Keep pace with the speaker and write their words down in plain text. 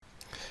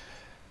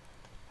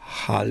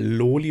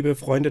Hallo, liebe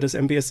Freunde des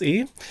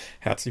MBSE.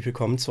 Herzlich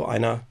willkommen zu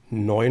einer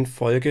neuen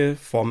Folge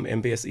vom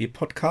MBSE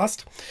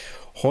Podcast.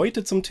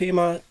 Heute zum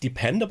Thema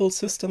Dependable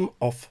System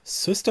of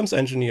Systems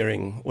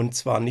Engineering. Und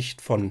zwar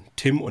nicht von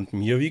Tim und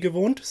mir wie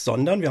gewohnt,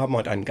 sondern wir haben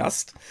heute einen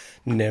Gast,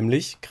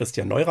 nämlich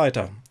Christian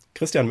Neureiter.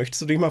 Christian,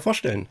 möchtest du dich mal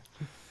vorstellen?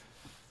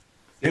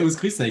 Servus,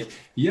 grüß euch.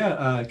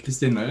 Ja,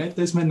 Christian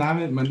Neureiter ist mein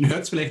Name. Man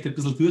hört es vielleicht ein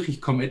bisschen durch.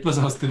 Ich komme etwas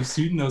aus dem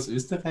Süden, aus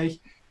Österreich.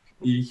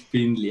 Ich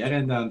bin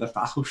Lehrender an der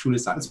Fachhochschule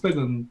Salzburg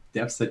und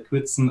darf seit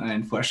kurzem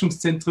ein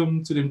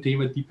Forschungszentrum zu dem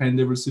Thema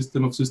Dependable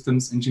System of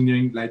Systems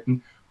Engineering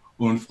leiten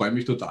und freue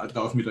mich total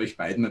drauf, mit euch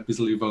beiden ein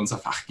bisschen über unser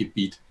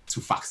Fachgebiet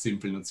zu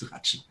fachsimpeln und zu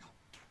ratschen.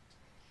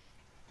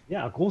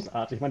 Ja,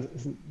 großartig. Ich meine, das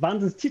ist ein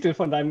Wahnsinnstitel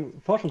von deinem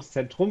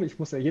Forschungszentrum. Ich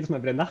muss ja jedes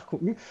Mal wieder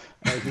nachgucken.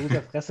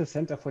 Josef Fresse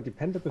Center for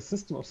Dependable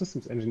System of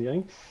Systems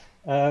Engineering.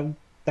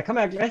 Da kann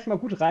man ja gleich mal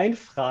gut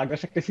reinfragen. Da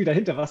steckt ja viel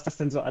dahinter, was das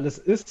denn so alles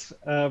ist.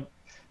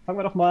 Fangen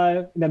wir doch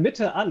mal in der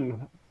Mitte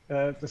an.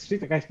 Das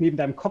steht ja gleich neben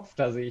deinem Kopf,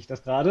 da sehe ich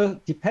das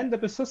gerade.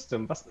 Dependable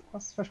System.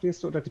 Was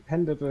verstehst du unter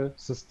Dependable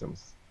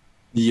Systems?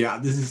 Ja,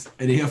 das ist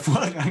eine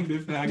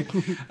hervorragende Frage.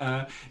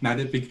 Nein,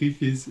 der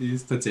Begriff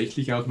ist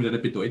tatsächlich auch mit einer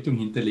Bedeutung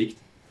hinterlegt.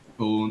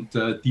 Und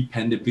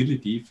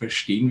Dependability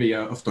verstehen wir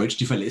ja auf Deutsch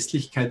die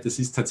Verlässlichkeit. Das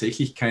ist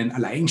tatsächlich kein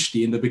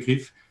alleinstehender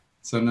Begriff,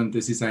 sondern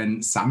das ist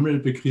ein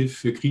Sammelbegriff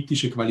für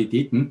kritische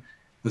Qualitäten,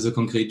 also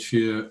konkret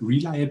für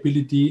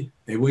Reliability,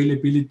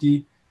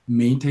 Availability,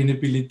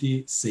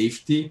 Maintainability,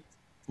 Safety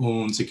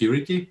und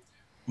Security.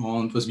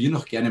 Und was wir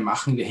noch gerne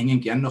machen, wir hängen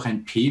gerne noch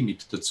ein P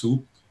mit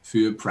dazu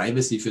für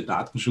Privacy, für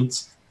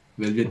Datenschutz,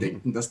 weil wir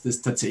denken, dass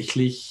das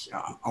tatsächlich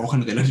auch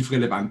ein relativ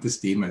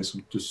relevantes Thema ist.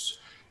 Und das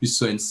ist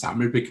so ein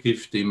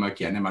Sammelbegriff, den man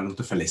gerne mal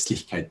unter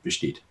Verlässlichkeit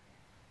besteht.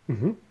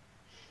 Mhm.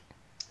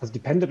 Also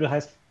Dependable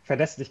heißt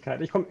Verlässlichkeit.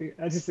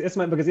 Als ich es das erste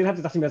Mal immer gesehen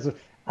hatte, dachte ich mir so,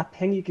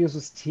 abhängige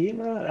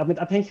Systeme, aber mit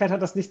Abhängigkeit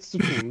hat das nichts zu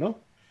tun, ne?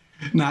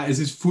 Nein, es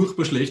ist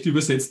furchtbar schlecht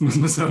übersetzt, muss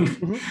man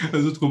sagen.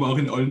 Also darum auch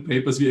in allen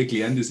Papers, wir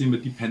erklären das immer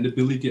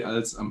Dependability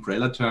als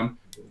Umbrella-Term.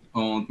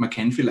 Und man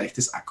kennt vielleicht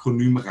das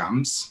Akronym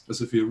RAMS,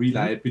 also für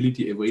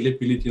Reliability,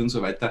 Availability und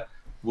so weiter,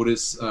 wo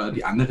das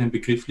die anderen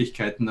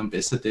Begrifflichkeiten dann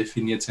besser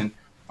definiert sind.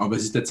 Aber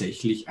es ist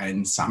tatsächlich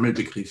ein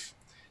Sammelbegriff.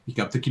 Ich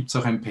glaube, da gibt es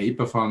auch ein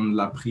Paper von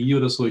Laprie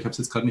oder so, ich habe es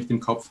jetzt gerade nicht im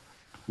Kopf,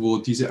 wo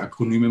diese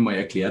Akronyme mal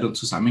erklärt und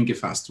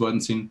zusammengefasst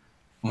worden sind.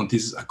 Und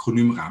dieses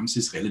Akronym RAMS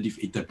ist relativ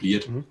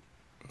etabliert.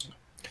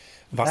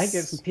 Da hängt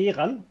jetzt ein P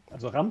ran,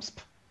 also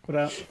RAMSP?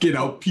 Oder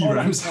genau,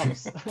 P-RAMS.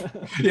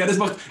 Ja, das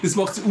macht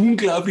es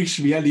unglaublich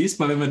schwer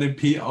lesbar, wenn man den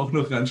P auch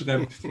noch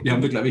ranschreibt. Wir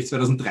haben da, glaube ich,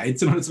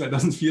 2013 oder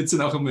 2014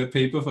 auch einmal ein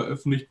Paper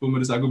veröffentlicht, wo wir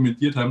das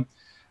argumentiert haben.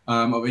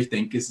 Aber ich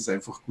denke, es ist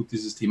einfach gut,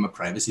 dieses Thema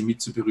Privacy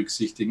mit zu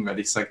berücksichtigen, weil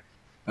ich sage,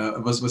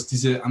 was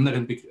diese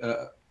anderen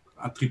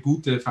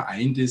Attribute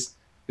vereint ist,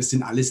 das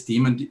sind alles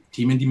Themen,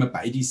 die man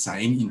bei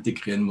Design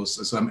integrieren muss.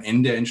 Also am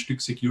Ende ein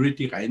Stück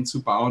Security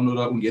reinzubauen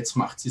und jetzt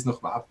macht sie es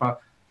noch wartbar,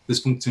 das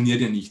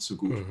funktioniert ja nicht so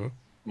gut.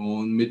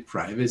 Und mit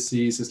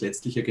Privacy ist es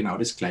letztlich ja genau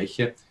das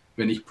Gleiche.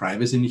 Wenn ich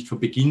Privacy nicht von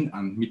Beginn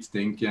an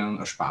mitdenke, an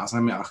eine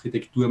sparsame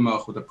Architektur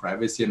mache oder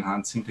Privacy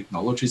Enhancing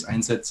Technologies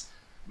einsetze,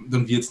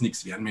 dann wird es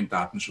nichts werden mit dem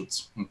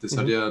Datenschutz. Und das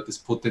hat ja das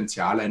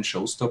Potenzial, ein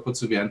Showstopper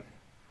zu werden.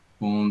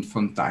 Und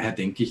von daher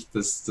denke ich,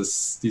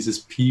 dass dieses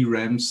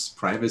P-RAMS,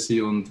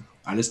 Privacy und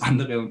alles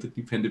andere unter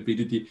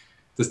Dependability,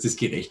 dass das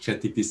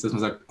gerechtfertigt ist, dass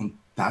man sagt, und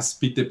das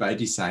bitte bei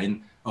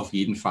Design auf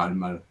jeden Fall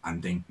mal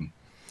andenken.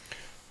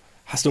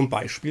 Hast du ein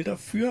Beispiel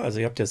dafür? Also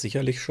ihr habt ja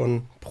sicherlich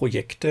schon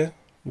Projekte,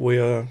 wo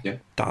ihr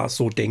da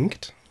so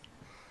denkt.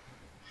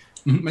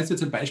 Meinst du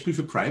jetzt ein Beispiel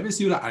für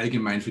Privacy oder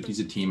allgemein für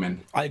diese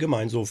Themen?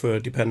 Allgemein so für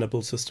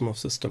Dependable System of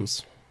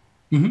Systems.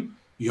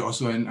 Ja,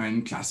 so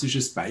ein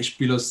klassisches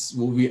Beispiel,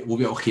 wo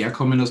wir auch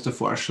herkommen aus der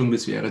Forschung,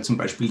 das wäre zum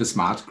Beispiel das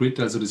Smart Grid,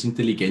 also das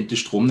intelligente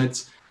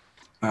Stromnetz,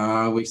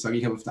 wo ich sage,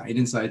 ich habe auf der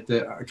einen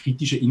Seite eine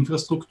kritische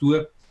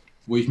Infrastruktur,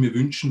 wo ich mir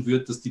wünschen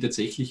würde, dass die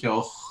tatsächlich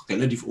auch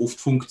relativ oft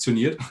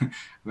funktioniert,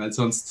 weil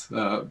sonst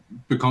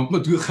bekommt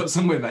man durchaus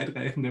einmal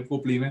weitreichende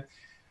Probleme.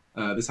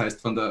 Das heißt,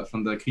 von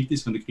der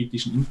kritischen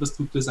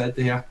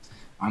Infrastrukturseite her.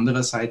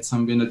 Andererseits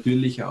haben wir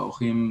natürlich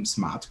auch im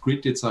Smart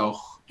Grid jetzt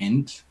auch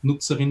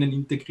Endnutzerinnen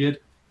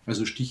integriert,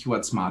 also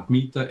Stichwort Smart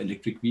Meter,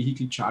 Electric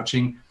Vehicle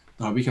Charging.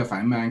 Da habe ich auf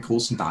einmal einen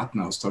großen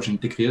Datenaustausch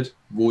integriert,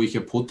 wo ich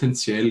ja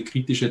potenziell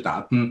kritische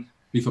Daten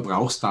wie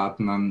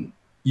Verbrauchsdaten an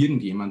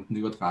irgendjemanden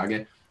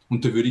übertrage.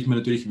 Und da würde ich mir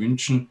natürlich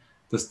wünschen,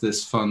 dass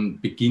das von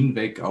Beginn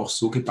weg auch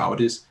so gebaut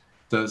ist,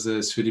 dass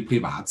es für die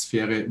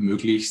Privatsphäre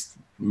möglichst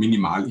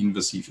minimal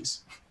invasiv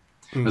ist.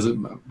 Also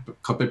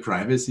gerade bei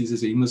Privacy ist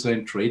es ja immer so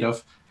ein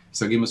Trade-off. Ich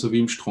sage immer so wie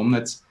im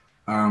Stromnetz.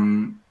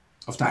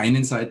 Auf der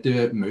einen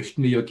Seite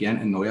möchten wir ja gern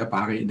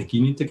erneuerbare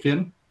Energien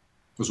integrieren,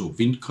 also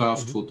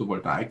Windkraft,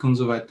 Photovoltaik und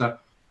so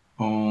weiter.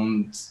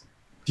 Und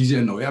diese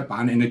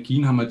erneuerbaren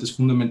Energien haben halt das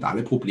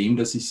fundamentale Problem,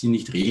 dass ich sie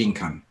nicht regeln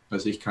kann.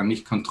 Also ich kann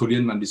nicht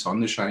kontrollieren, wann die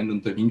Sonne scheint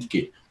und der Wind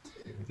geht.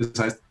 Das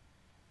heißt,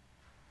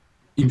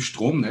 im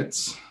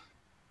Stromnetz habe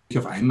ich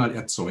auf einmal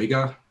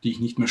Erzeuger, die ich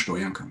nicht mehr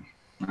steuern kann.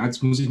 Ja,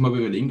 jetzt muss ich mal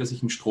überlegen, dass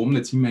ich im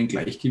Stromnetz immer ein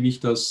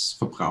Gleichgewicht aus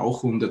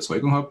Verbrauch und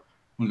Erzeugung habe.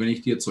 Und wenn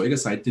ich die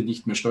Erzeugerseite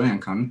nicht mehr steuern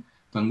kann,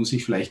 dann muss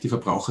ich vielleicht die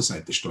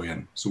Verbraucherseite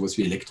steuern, sowas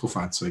wie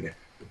Elektrofahrzeuge.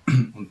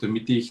 Und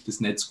damit ich das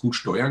Netz gut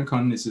steuern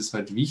kann, ist es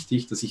halt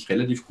wichtig, dass ich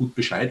relativ gut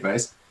Bescheid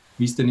weiß,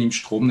 wie es denn im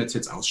Stromnetz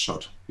jetzt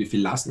ausschaut, wie viel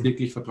Last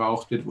wirklich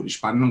verbraucht wird, wo die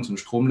Spannungs- und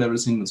Stromlevel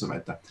sind und so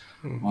weiter.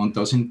 Und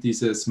da sind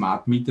diese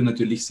Smart Meter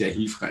natürlich sehr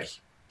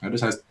hilfreich. Ja,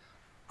 das heißt,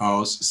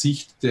 aus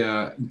Sicht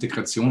der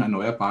Integration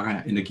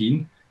erneuerbarer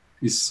Energien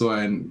ist so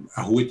eine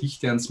hohe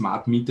Dichte an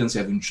Smart Metern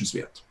sehr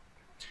wünschenswert.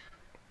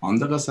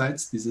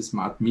 Andererseits, diese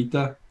Smart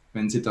Meter,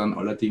 wenn sie dann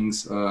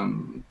allerdings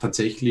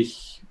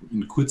tatsächlich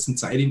in kurzen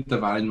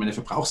Zeitintervallen meine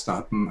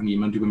Verbrauchsdaten an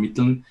jemanden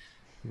übermitteln,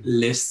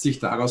 lässt sich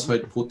daraus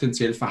halt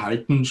potenziell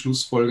Verhalten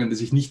schlussfolgern, das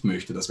ich nicht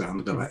möchte, dass wer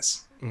andere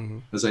weiß.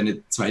 Also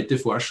eine zweite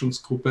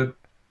Forschungsgruppe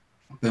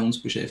bei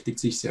uns beschäftigt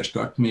sich sehr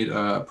stark mit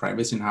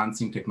Privacy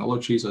Enhancing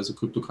Technologies, also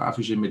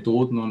kryptografische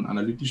Methoden und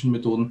analytischen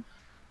Methoden.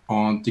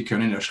 Und die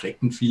können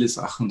erschreckend viele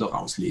Sachen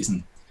daraus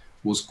lesen,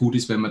 wo es gut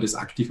ist, wenn man das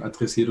aktiv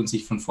adressiert und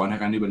sich von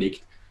vornherein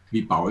überlegt,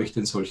 wie baue ich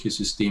denn solche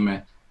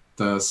Systeme,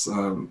 dass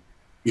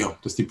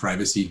die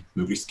Privacy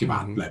möglichst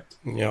gewahrt bleibt.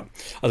 Ja,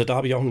 also da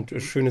habe ich auch ein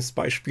schönes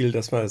Beispiel,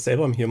 das wir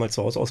selber hier mal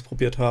zu Hause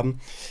ausprobiert haben.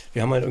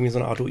 Wir haben halt irgendwie so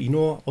ein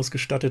Arduino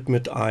ausgestattet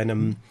mit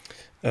einem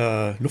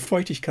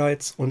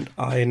Luftfeuchtigkeits- und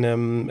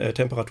einem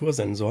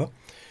Temperatursensor.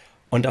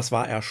 Und das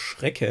war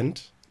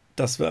erschreckend.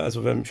 Ich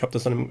habe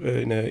das dann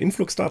in eine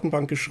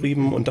Influx-Datenbank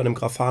geschrieben und dann im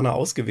Grafana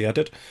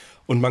ausgewertet.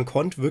 Und man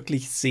konnte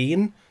wirklich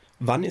sehen,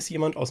 wann ist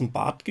jemand aus dem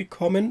Bad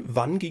gekommen,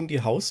 wann ging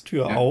die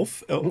Haustür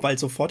auf, weil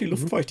sofort die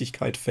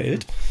Luftfeuchtigkeit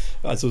fällt.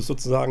 Also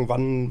sozusagen,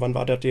 wann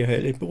war der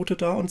DHL-Bote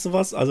da und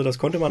sowas. Also das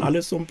konnte man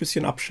alles so ein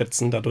bisschen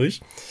abschätzen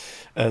dadurch.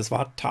 Es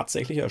war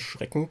tatsächlich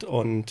erschreckend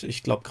und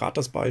ich glaube, gerade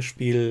das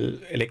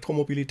Beispiel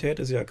Elektromobilität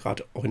ist ja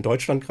gerade auch in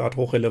Deutschland gerade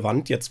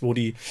hochrelevant, jetzt wo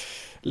die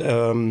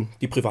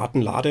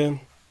privaten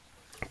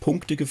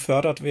Ladepunkte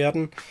gefördert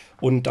werden.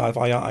 Und da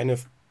war ja eine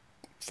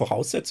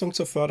Voraussetzung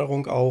zur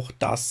Förderung auch,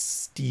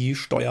 dass die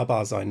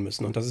steuerbar sein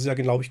müssen. Und das ist ja,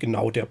 glaube ich,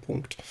 genau der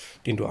Punkt,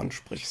 den du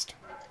ansprichst.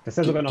 Das ist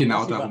ja sogar noch ein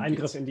massiver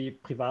Eingriff geht's. in die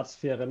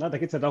Privatsphäre. Ne? Da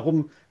geht es ja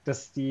darum,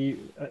 dass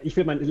ich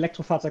will mein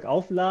Elektrofahrzeug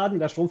aufladen,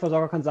 der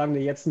Stromversorger kann sagen,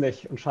 nee, jetzt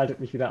nicht und schaltet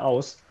mich wieder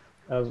aus.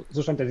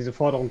 So stand ja diese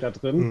Forderung da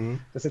drin.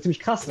 Das ist ja ziemlich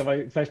krass,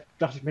 weil vielleicht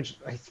dachte ich, Mensch,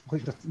 jetzt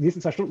muss ich die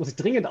nächsten 2 Stunden muss ich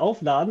dringend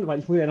aufladen, weil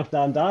ich muss ja noch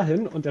da und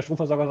dahin und der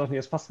Stromversorger sagt, nee,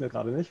 das passt mir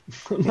gerade nicht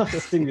und macht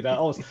das Ding wieder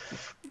aus.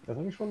 Das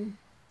habe ich schon.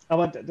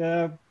 Aber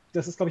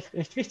das ist, glaube ich,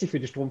 recht wichtig für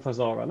die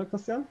Stromversorger, ne,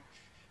 Christian?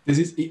 Das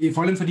ist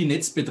vor allem für die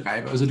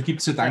Netzbetreiber. Also da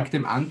gibt es ja dank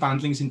dem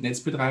Unbundling sind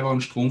Netzbetreiber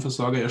und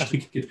Stromversorger ja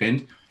strikt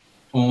getrennt.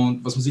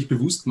 Und was man sich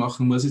bewusst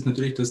machen muss, ist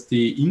natürlich, dass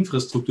die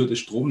Infrastruktur des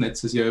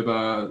Stromnetzes ja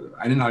über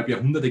 1,5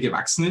 Jahrhunderte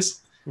gewachsen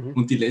ist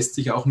und die lässt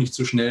sich auch nicht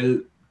so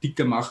schnell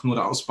dicker machen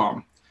oder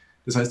ausbauen.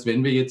 Das heißt,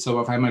 wenn wir jetzt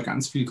aber auf einmal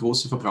ganz viele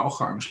große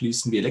Verbraucher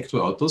anschließen wie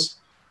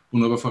Elektroautos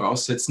und aber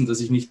voraussetzen,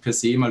 dass ich nicht per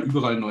se mal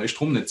überall neue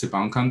Stromnetze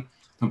bauen kann,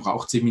 dann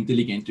braucht es eben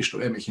intelligente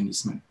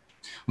Steuermechanismen.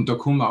 Und da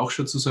kommen wir auch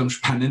schon zu so einem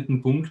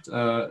spannenden Punkt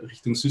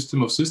Richtung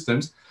System of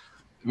Systems.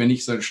 Wenn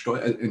ich so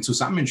ein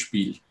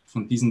Zusammenspiel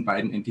von diesen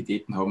beiden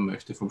Entitäten haben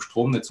möchte, vom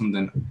Stromnetz und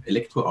den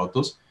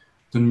Elektroautos,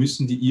 dann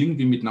müssen die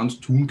irgendwie miteinander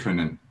tun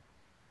können.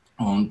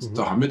 Und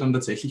da haben wir dann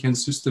tatsächlich ein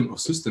System of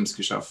Systems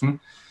geschaffen.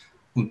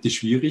 Und die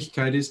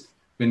Schwierigkeit ist,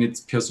 wenn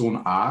jetzt Person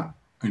A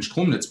ein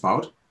Stromnetz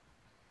baut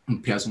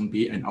und Person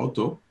B ein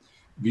Auto,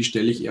 wie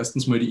stelle ich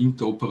erstens mal die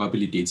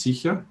Interoperabilität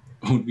sicher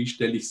und wie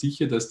stelle ich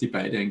sicher, dass die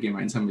beide ein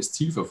gemeinsames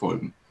Ziel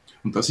verfolgen.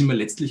 Und da sind wir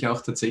letztlich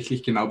auch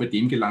tatsächlich genau bei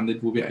dem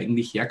gelandet, wo wir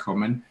eigentlich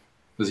herkommen.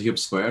 Also ich habe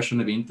es vorher schon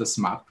erwähnt, dass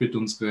Smart Grid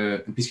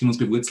ein bisschen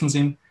unsere Wurzeln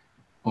sind.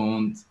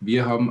 Und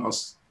wir haben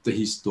aus der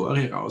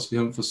Historie raus, wir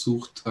haben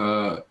versucht,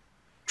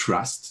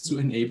 Trust zu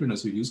enablen,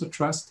 also User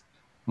Trust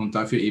und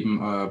dafür eben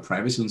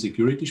Privacy und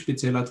Security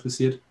speziell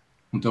adressiert.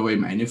 Und da war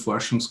eben eine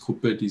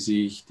Forschungsgruppe, die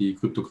sich die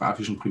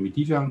kryptografischen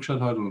Primitive angeschaut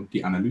hat und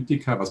die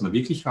Analytica, was man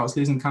wirklich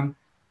rauslesen kann.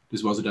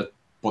 Das war so der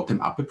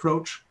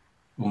Bottom-up-Approach.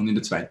 Und in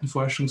der zweiten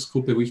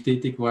Forschungsgruppe, wo ich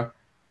tätig war,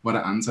 war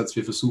der Ansatz,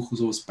 wir versuchen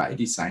sowas by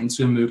Design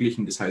zu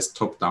ermöglichen, das heißt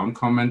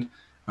Top-Down-Comment.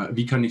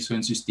 Wie kann ich so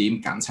ein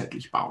System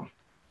ganzheitlich bauen?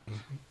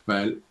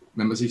 Weil,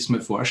 wenn man sich es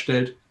mal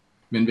vorstellt,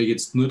 wenn wir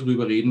jetzt nur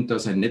darüber reden,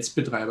 dass ein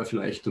Netzbetreiber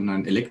vielleicht und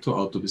ein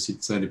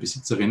Elektroautobesitzer, eine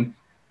Besitzerin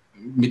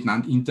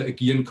miteinander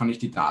interagieren, kann ich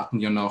die Daten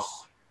ja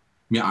noch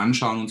mir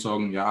anschauen und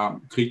sagen, ja,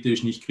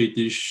 kritisch, nicht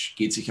kritisch,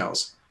 geht sich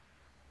aus.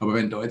 Aber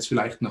wenn da jetzt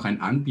vielleicht noch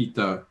ein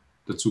Anbieter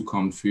dazu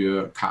kommt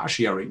für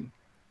Carsharing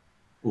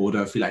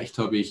oder vielleicht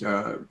habe ich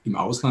im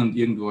Ausland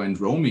irgendwo ein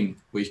Roaming,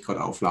 wo ich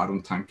gerade auflade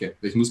und tanke,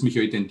 ich muss mich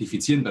ja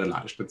identifizieren bei der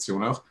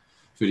Ladestation auch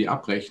für die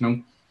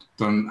Abrechnung,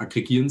 dann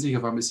aggregieren sich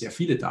auf einmal sehr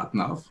viele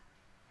Daten auf,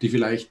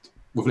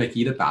 wo vielleicht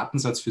jeder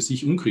Datensatz für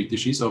sich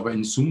unkritisch ist, aber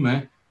in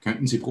Summe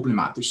könnten sie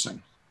problematisch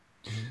sein.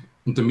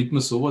 Und damit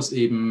man sowas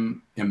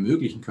eben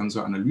ermöglichen kann, so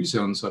eine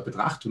Analyse und so eine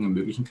Betrachtung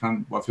ermöglichen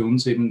kann, war für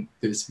uns eben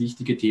das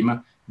wichtige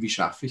Thema, wie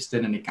schaffe ich es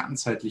denn, eine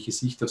ganzheitliche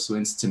Sicht auf so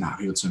ein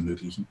Szenario zu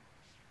ermöglichen.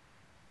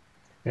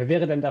 Wer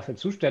wäre denn dafür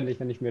zuständig,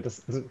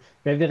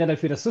 wer wäre denn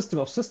für das System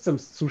of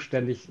Systems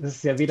zuständig? Das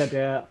ist ja weder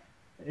der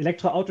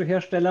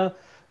Elektroautohersteller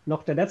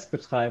noch der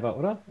Netzbetreiber,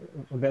 oder?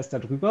 Und wer ist da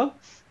drüber?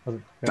 Also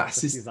wer Das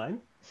das ist, Design?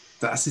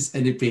 das ist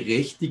eine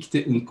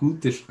berechtigte und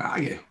gute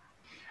Frage.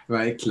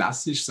 Weil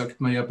klassisch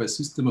sagt man ja bei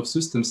System of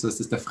Systems, dass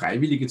das der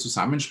freiwillige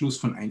Zusammenschluss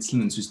von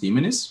einzelnen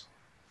Systemen ist,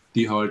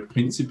 die halt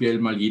prinzipiell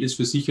mal jedes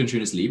für sich ein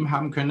schönes Leben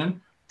haben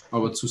können,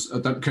 aber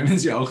dann können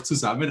sie auch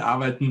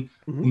zusammenarbeiten,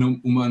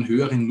 um einen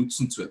höheren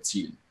Nutzen zu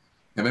erzielen.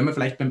 Ja, wenn wir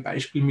vielleicht beim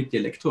Beispiel mit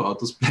den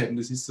Elektroautos bleiben,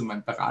 das ist so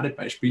mein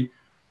Paradebeispiel,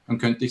 dann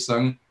könnte ich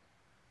sagen,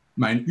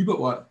 mein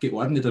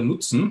übergeordneter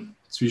Nutzen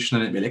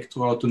zwischen einem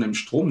Elektroauto und einem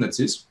Stromnetz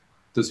ist,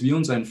 dass wir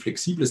uns ein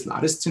flexibles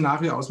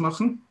Ladeszenario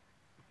ausmachen,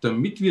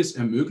 damit wir es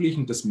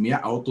ermöglichen, dass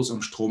mehr Autos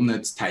am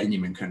Stromnetz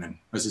teilnehmen können,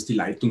 als es die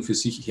Leitung für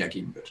sich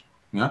hergeben wird.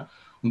 Ja?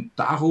 Und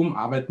darum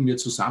arbeiten wir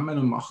zusammen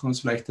und machen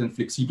uns vielleicht ein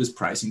flexibles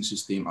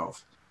Pricing-System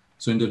auf.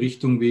 So in der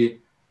Richtung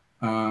wie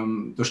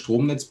der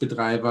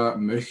Stromnetzbetreiber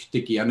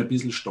möchte gerne ein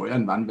bisschen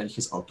steuern, wann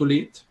welches Auto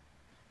lädt.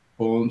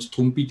 Und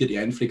darum bietet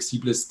er ein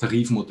flexibles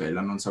Tarifmodell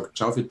an und sagt,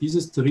 schau, für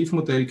dieses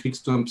Tarifmodell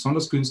kriegst du einen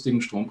besonders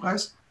günstigen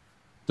Strompreis.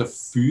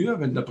 Dafür,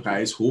 wenn der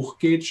Preis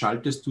hochgeht,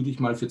 schaltest du dich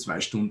mal für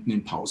 2 Stunden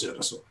in Pause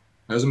oder so.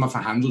 Also man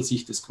verhandelt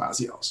sich das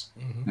quasi aus.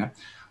 Ja?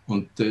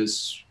 Und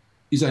das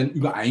ist ein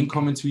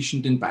Übereinkommen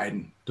zwischen den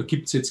beiden. Da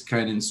gibt es jetzt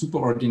keinen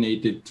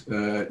Superordinated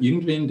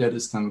irgendwen, der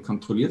das dann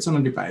kontrolliert,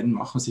 sondern die beiden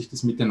machen sich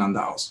das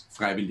miteinander aus,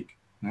 freiwillig.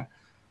 Ja?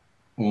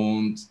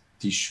 Und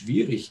die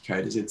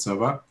Schwierigkeit ist jetzt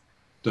aber,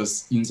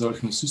 dass in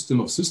solchen System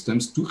of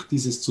Systems durch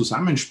dieses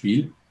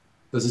Zusammenspiel,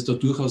 dass es da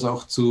durchaus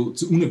auch zu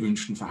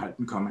unerwünschten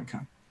Verhalten kommen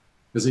kann.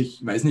 Also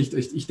ich weiß nicht,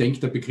 ich denke,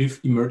 der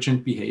Begriff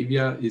Emergent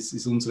Behavior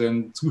ist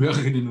unseren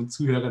Zuhörerinnen und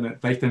Zuhörern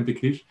vielleicht ein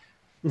Begriff.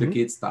 Da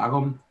geht es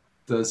darum,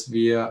 dass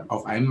wir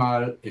auf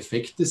einmal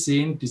Effekte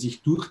sehen, die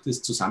sich durch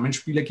das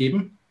Zusammenspiel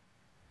ergeben,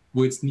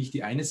 wo jetzt nicht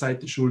die eine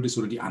Seite schuld ist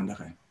oder die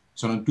andere,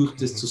 sondern durch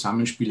das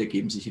Zusammenspiel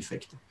ergeben sich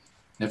Effekte.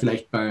 Ja,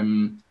 vielleicht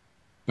beim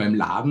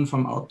Laden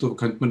vom Auto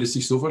könnte man das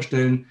sich so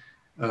vorstellen,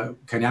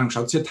 keine Ahnung,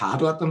 schaut ihr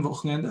Tatort am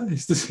Wochenende?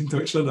 Ist das in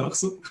Deutschland auch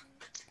so?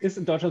 Ist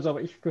in Deutschland so,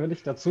 aber ich gehöre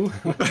nicht dazu.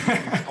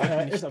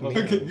 Ist aber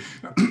okay.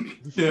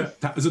 Ja,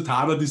 also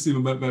Tatort ist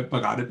immer mein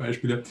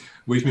Paradebeispiel,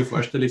 wo ich mir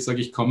vorstelle, ich sage,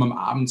 ich komme am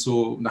Abend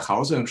so nach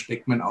Hause und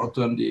stecke mein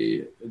Auto an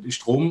die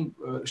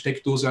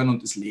Stromsteckdose an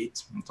und es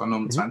lädt. Und dann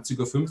um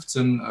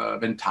 20.15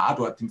 Uhr, wenn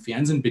Tatort im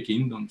Fernsehen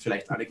beginnt und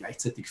vielleicht alle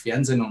gleichzeitig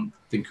Fernsehen und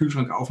den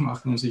Kühlschrank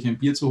aufmachen, um sich ein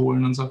Bier zu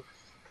holen und so,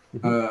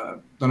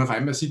 dann auf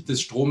einmal sieht das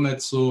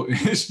Stromnetz so,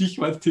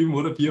 Stichwort Tim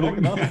oder Bier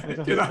holen.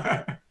 Ja, genau.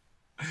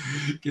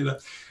 Genau.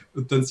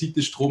 Und dann sieht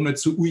das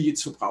Stromnetz so,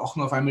 jetzt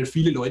verbrauchen auf einmal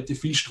viele Leute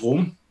viel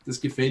Strom. Das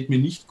gefällt mir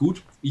nicht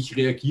gut. Ich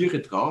reagiere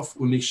drauf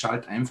und ich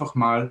schalte einfach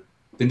mal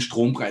den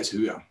Strompreis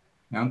höher.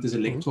 Ja, und das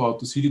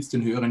Elektroauto sieht jetzt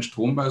den höheren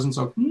Strompreis und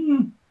sagt,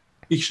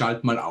 ich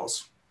schalte mal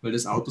aus. Weil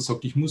das Auto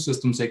sagt, ich muss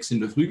erst um 6 in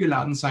der Früh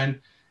geladen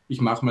sein.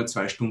 Ich mache mal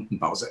 2 Stunden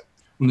Pause.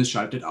 Und es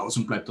schaltet aus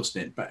und bleibt auf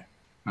Standby.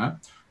 Ja?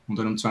 Und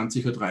dann um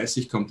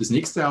 20.30 Uhr kommt das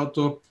nächste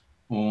Auto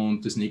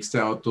und das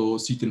nächste Auto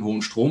sieht den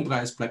hohen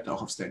Strompreis, bleibt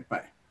auch auf Standby.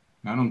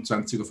 Ja, um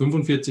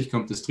 20.45 Uhr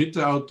kommt das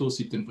dritte Auto,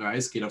 sieht den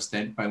Preis, geht auf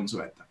Standby und so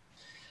weiter.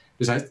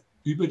 Das heißt,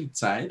 über die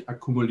Zeit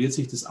akkumuliert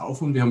sich das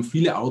auf und wir haben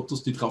viele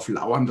Autos, die darauf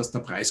lauern, dass der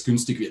Preis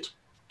günstig wird.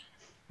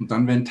 Und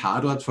dann, wenn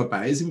Tatort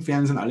vorbei ist im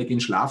Fernsehen, alle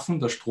gehen schlafen,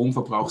 der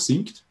Stromverbrauch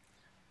sinkt,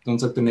 dann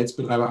sagt der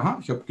Netzbetreiber, aha,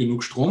 ich habe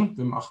genug Strom,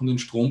 wir machen den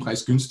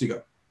Strompreis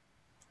günstiger.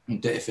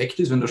 Und der Effekt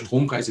ist, wenn der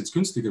Strompreis jetzt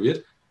günstiger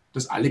wird,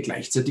 dass alle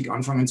gleichzeitig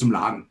anfangen zum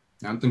Laden.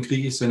 Ja, und dann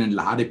kriege ich so einen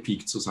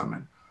Ladepeak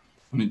zusammen.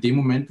 Und in dem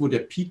Moment, wo der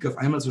Peak auf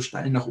einmal so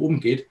steil nach oben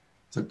geht,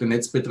 sagt der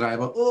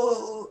Netzbetreiber,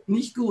 oh,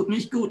 nicht gut,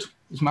 nicht gut.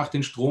 Ich mache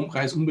den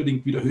Strompreis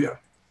unbedingt wieder höher.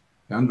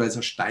 Ja, und weil es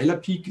ein steiler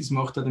Peak ist,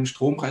 macht er den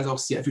Strompreis auch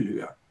sehr viel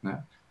höher.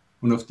 Ja.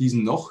 Und auf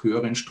diesen noch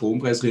höheren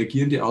Strompreis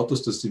reagieren die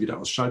Autos, dass sie wieder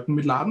ausschalten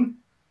mit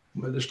Laden.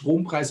 Und weil der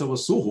Strompreis aber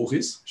so hoch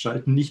ist,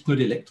 schalten nicht nur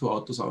die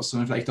Elektroautos aus,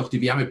 sondern vielleicht auch die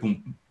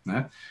Wärmepumpen.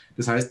 Ja.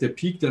 Das heißt, der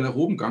Peak, der nach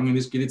oben gegangen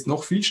ist, geht jetzt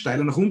noch viel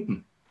steiler nach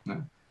unten.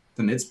 Ja.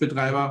 Der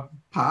Netzbetreiber,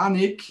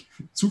 Panik,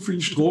 zu viel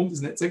Strom,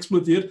 das Netz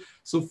explodiert,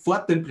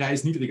 sofort den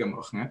Preis niedriger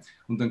machen. Ja?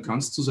 Und dann kann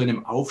es zu so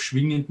einem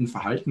aufschwingenden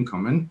Verhalten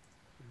kommen,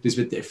 das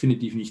wir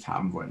definitiv nicht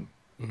haben wollen.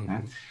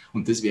 Ja?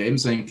 Und das wäre eben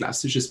so ein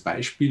klassisches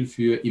Beispiel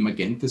für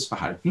emergentes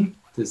Verhalten,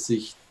 das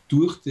sich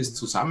durch das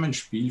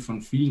Zusammenspiel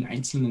von vielen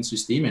einzelnen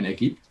Systemen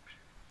ergibt,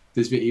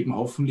 das wir eben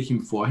hoffentlich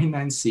im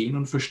Vorhinein sehen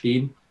und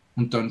verstehen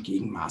und dann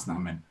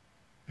Gegenmaßnahmen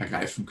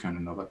ergreifen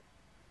können. Aber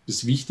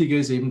das Wichtige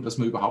ist eben, dass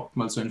man überhaupt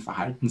mal so ein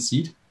Verhalten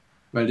sieht,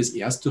 weil das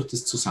erst durch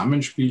das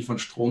Zusammenspiel von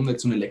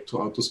Stromnetz und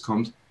Elektroautos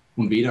kommt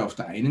und weder auf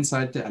der einen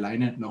Seite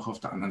alleine noch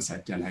auf der anderen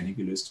Seite alleine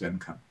gelöst werden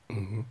kann.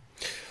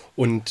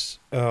 Und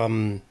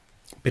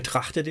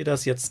betrachtet ihr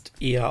das jetzt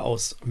eher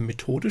aus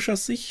methodischer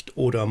Sicht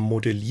oder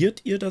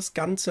modelliert ihr das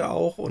Ganze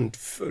auch und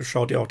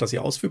schaut ihr auch, dass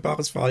ihr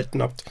ausführbares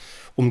Verhalten habt,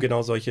 um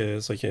genau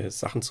solche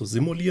Sachen zu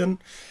simulieren?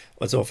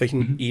 Also auf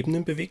welchen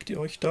Ebenen bewegt ihr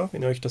euch da,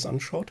 wenn ihr euch das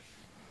anschaut?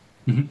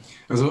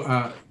 Also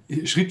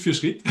Schritt für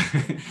Schritt.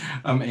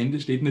 Am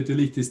Ende steht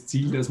natürlich das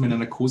Ziel, dass man in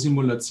einer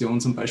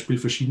Co-Simulation zum Beispiel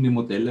verschiedene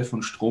Modelle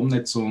von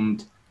Stromnetz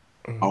und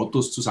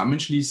Autos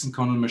zusammenschließen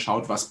kann und man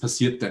schaut, was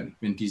passiert denn,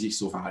 wenn die sich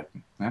so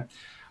verhalten. Ja?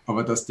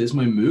 Aber dass das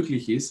mal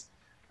möglich ist,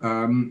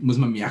 muss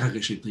man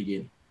mehrere Schritte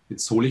gehen.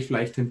 Jetzt hole ich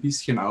vielleicht ein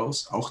bisschen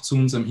aus, auch zu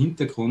unserem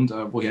Hintergrund,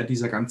 woher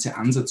dieser ganze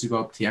Ansatz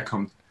überhaupt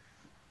herkommt.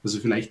 Also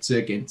vielleicht zur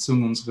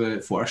Ergänzung,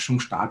 unsere Forschung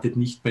startet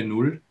nicht bei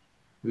Null.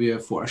 Wir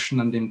forschen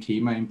an dem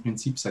Thema im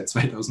Prinzip seit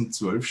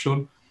 2012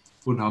 schon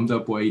und haben da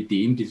ein paar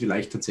Ideen, die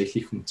vielleicht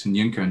tatsächlich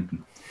funktionieren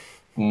könnten.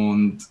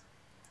 Und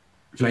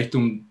vielleicht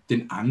um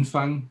den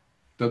Anfang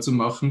da zu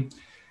machen,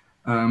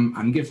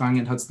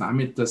 angefangen hat es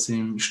damit, dass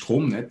im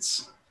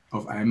Stromnetz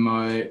auf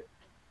einmal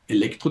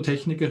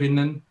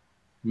Elektrotechnikerinnen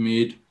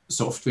mit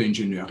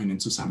Softwareingenieurinnen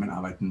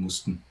zusammenarbeiten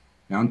mussten.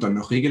 Ja, und dann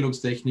noch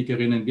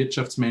Regelungstechnikerinnen,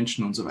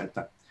 Wirtschaftsmenschen und so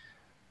weiter.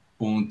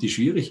 Und die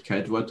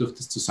Schwierigkeit war, durch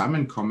das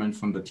Zusammenkommen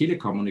von der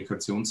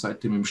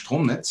Telekommunikationsseite mit dem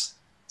Stromnetz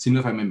sind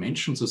auf einmal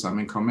Menschen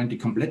zusammengekommen, die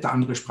komplett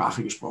andere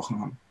Sprache gesprochen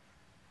haben.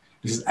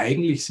 Das ist,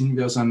 eigentlich sind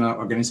wir aus einer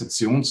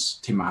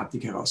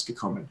Organisationsthematik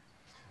herausgekommen.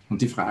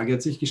 Und die Frage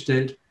hat sich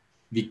gestellt,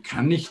 wie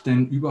kann ich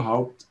denn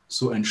überhaupt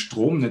so ein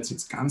Stromnetz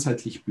jetzt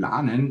ganzheitlich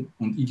planen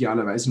und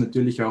idealerweise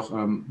natürlich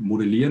auch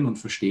modellieren und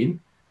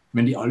verstehen,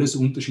 wenn die alle so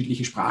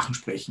unterschiedliche Sprachen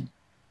sprechen?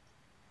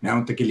 Ja,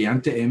 und der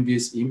gelernte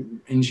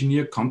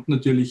MBSE-Ingenieur kommt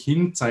natürlich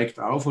hin, zeigt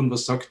auf und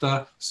was sagt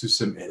er?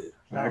 SysML.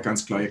 Ja,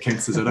 ganz klar, ihr kennt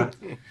das, oder?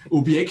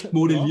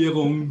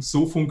 Objektmodellierung,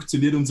 so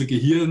funktioniert unser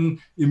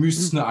Gehirn. Ihr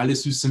müsst nur alle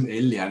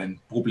SysML lernen.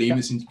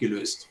 Probleme sind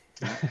gelöst.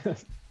 Ja.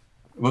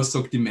 Was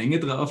sagt die Menge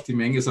drauf? Die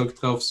Menge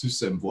sagt drauf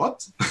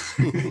SysMWhat.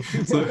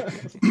 So,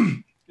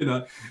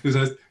 genau. Das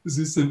heißt,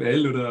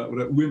 SysML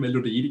oder UML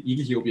oder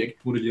jegliche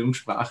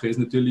Objektmodellierungssprache ist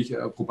natürlich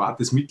ein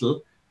probates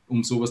Mittel,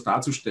 um sowas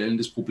darzustellen.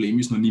 Das Problem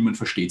ist nur, niemand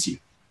versteht sie.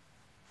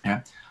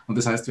 Ja? Und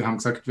das heißt, wir haben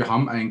gesagt, wir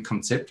haben ein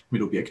Konzept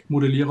mit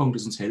Objektmodellierung,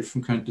 das uns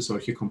helfen könnte,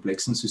 solche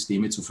komplexen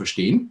Systeme zu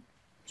verstehen.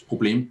 Das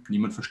Problem,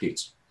 niemand versteht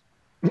es.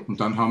 Und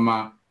dann haben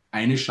wir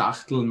eine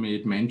Schachtel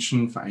mit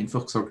Menschen,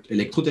 vereinfacht gesagt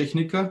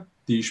Elektrotechniker,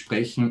 die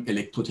sprechen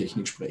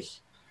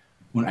Elektrotechnik-Sprech.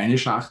 Und eine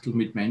Schachtel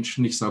mit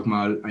Menschen, ich sage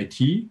mal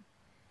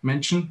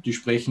IT-Menschen, die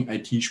sprechen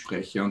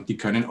IT-Sprecher und die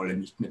können alle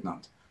nicht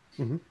miteinander.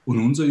 Und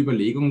unsere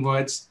Überlegung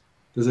war jetzt,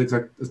 dass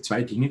wir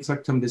zwei Dinge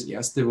gesagt haben. Das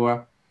erste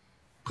war,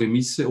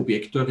 Prämisse,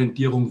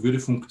 Objektorientierung würde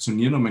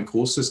funktionieren, um ein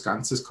großes,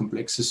 ganzes,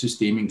 komplexes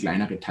System in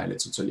kleinere Teile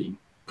zu zerlegen.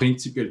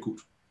 Prinzipiell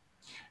gut.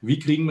 Wie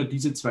kriegen wir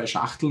diese zwei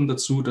Schachteln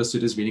dazu, dass sie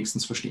das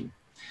wenigstens verstehen?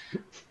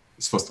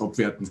 Ist fast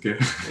abwertend, gell?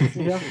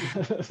 Ja.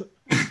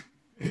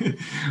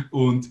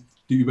 Und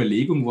die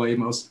Überlegung war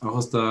eben auch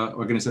aus der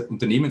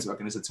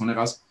Unternehmensorganisation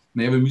heraus,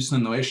 naja, wir müssen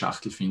eine neue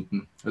Schachtel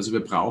finden. Also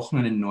wir brauchen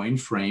einen neuen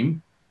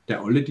Frame,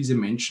 der alle diese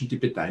Menschen, die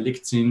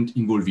beteiligt sind,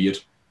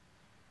 involviert.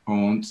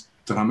 Und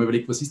dann haben wir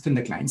überlegt, was ist denn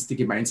der kleinste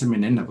gemeinsame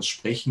Nenner? Was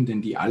sprechen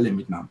denn die alle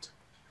miteinander?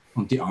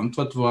 Und die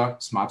Antwort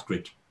war Smart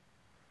Grid.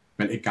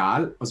 Weil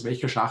egal, aus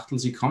welcher Schachtel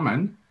sie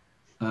kommen,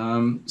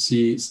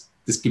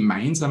 das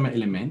gemeinsame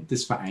Element,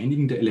 das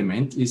vereinigende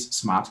Element ist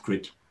Smart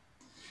Grid.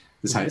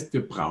 Das heißt,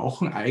 wir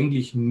brauchen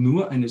eigentlich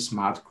nur eine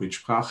Smart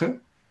Grid-Sprache,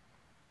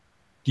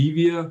 die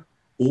wir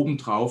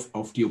obendrauf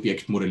auf die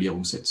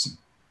Objektmodellierung setzen.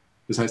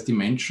 Das heißt, die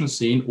Menschen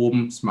sehen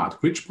oben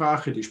Smart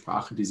Grid-Sprache, die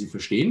Sprache, die sie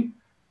verstehen.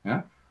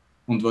 Ja?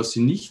 Und was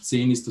sie nicht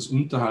sehen, ist, dass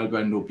unterhalb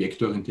ein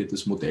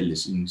objektorientiertes Modell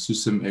ist, in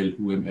SysML,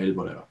 UML,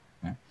 whatever.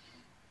 Ja?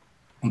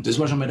 Und das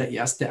war schon mal der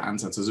erste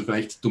Ansatz. Also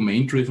vielleicht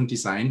Domain-Driven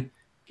Design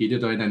geht ja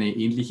da in eine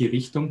ähnliche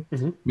Richtung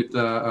mit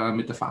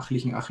der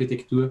fachlichen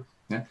Architektur.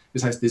 Ja?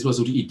 Das heißt, das war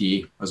so die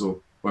Idee.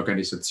 Also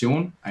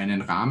Organisation,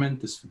 einen Rahmen,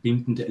 das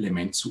verbindende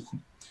Element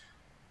suchen.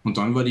 Und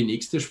dann war die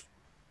nächste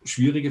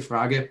schwierige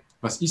Frage,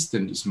 was ist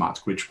denn die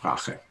Smart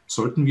Grid-Sprache?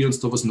 Sollten wir uns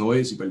da was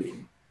Neues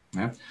überlegen?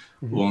 Ja?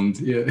 Und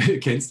ihr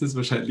kennt das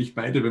wahrscheinlich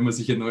beide, wenn man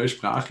sich eine neue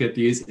Sprache,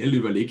 DSL,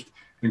 überlegt,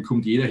 dann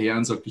kommt jeder her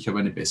und sagt, ich habe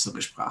eine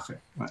bessere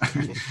Sprache.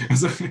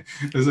 Also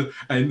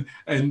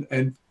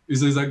wie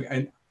soll ich sagen,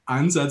 ein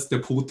Ansatz, der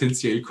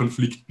potenziell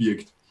Konflikt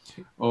birgt.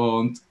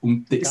 Und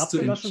um das Gab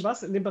es da schon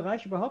was in dem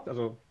Bereich überhaupt?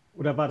 Also,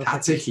 oder war das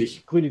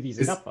tatsächlich grüne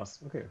Wiese? Gab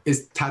was? Okay.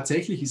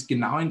 Tatsächlich ist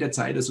genau in der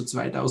Zeit, also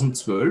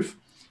 2012,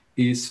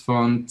 ist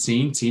von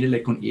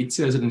CENELEC und EC,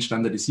 also den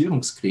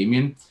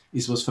Standardisierungsgremien,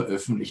 ist was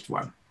veröffentlicht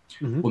worden.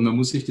 Und man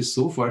muss sich das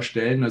so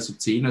vorstellen, also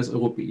CEN als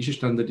europäische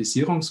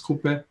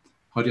Standardisierungsgruppe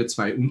hat ja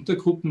zwei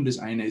Untergruppen. Das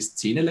eine ist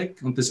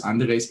CENELEC und das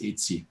andere ist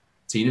EC.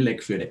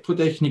 CENELEC für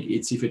Elektrotechnik,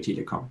 EC für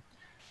Telekom.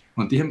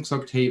 Und die haben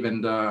gesagt, hey,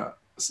 wenn da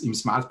im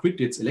Smart Grid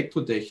jetzt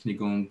Elektrotechnik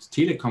und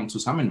Telekom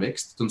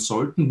zusammenwächst, dann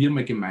sollten wir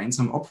mal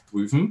gemeinsam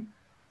abprüfen,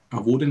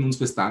 wo denn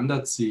unsere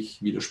Standards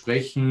sich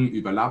widersprechen,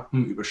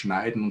 überlappen,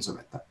 überschneiden und so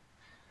weiter.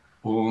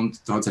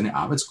 Und da hat es eine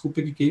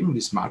Arbeitsgruppe gegeben, die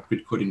Smart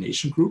Grid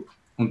Coordination Group,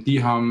 und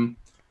die haben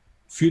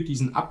für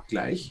diesen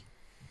Abgleich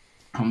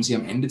haben sie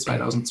am Ende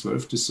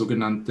 2012 das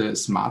sogenannte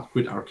Smart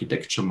Grid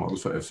Architecture Model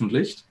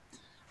veröffentlicht.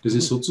 Das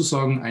ist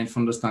sozusagen ein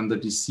von der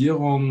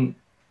Standardisierung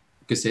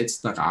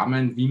gesetzter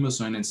Rahmen, wie man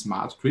so einen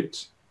Smart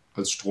Grid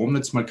als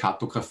Stromnetz mal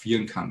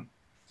kartografieren kann.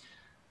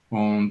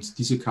 Und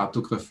diese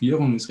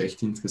Kartografierung ist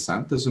recht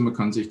interessant. Also man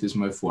kann sich das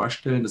mal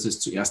vorstellen, dass es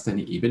zuerst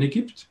eine Ebene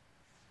gibt,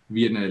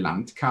 wie eine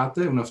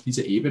Landkarte, und auf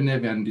dieser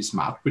Ebene werden die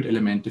Smart Grid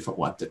Elemente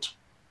verortet.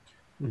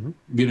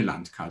 Wie eine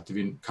Landkarte,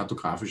 wie ein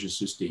kartografisches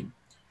System.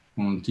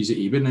 Und diese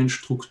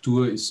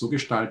Ebenenstruktur ist so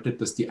gestaltet,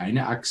 dass die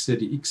eine Achse,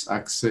 die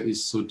X-Achse,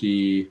 ist so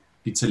die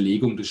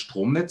Zerlegung des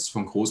Stromnetzes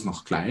von groß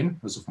nach klein,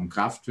 also vom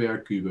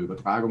Kraftwerk über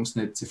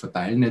Übertragungsnetze,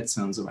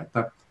 Verteilnetze und so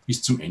weiter,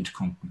 bis zum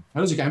Endkunden.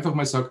 Ja, dass ich einfach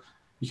mal sage,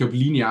 ich habe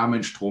linear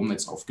mein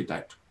Stromnetz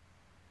aufgeteilt.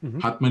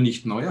 Hat man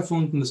nicht neu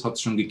erfunden, das hat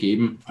es schon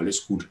gegeben,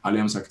 alles gut, alle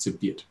haben es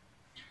akzeptiert.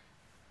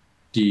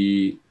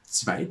 Die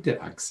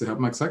zweite Achse, hat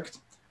man gesagt,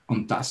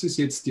 und das ist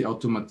jetzt die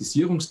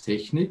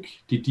Automatisierungstechnik,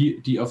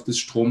 die auf das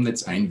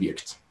Stromnetz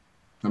einwirkt.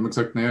 Da haben wir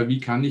gesagt, naja, wie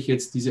kann ich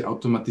jetzt diese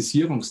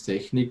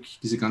Automatisierungstechnik,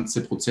 diese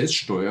ganze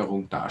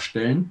Prozesssteuerung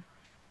darstellen?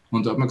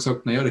 Und da hat man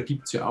gesagt, naja, da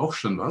gibt es ja auch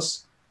schon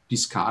was, die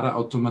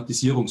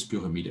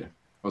SCADA-Automatisierungspyramide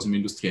aus dem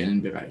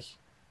industriellen Bereich.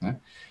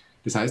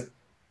 Das heißt,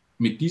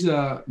 mit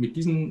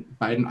diesen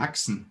beiden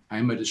Achsen,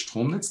 einmal das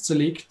Stromnetz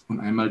zerlegt und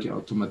einmal die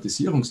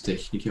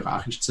Automatisierungstechnik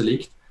hierarchisch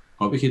zerlegt,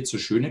 habe ich jetzt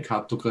eine schöne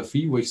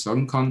Kartografie, wo ich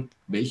sagen kann,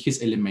 welches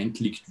Element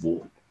liegt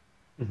wo.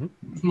 Das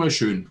ist mal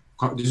schön.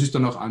 Das ist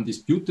dann auch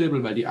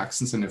undisputable, weil die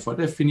Achsen sind ja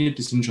vordefiniert,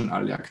 die sind schon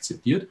alle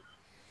akzeptiert.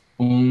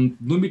 Und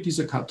nur mit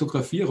dieser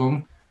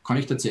Kartografierung kann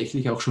ich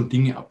tatsächlich auch schon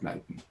Dinge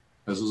ableiten.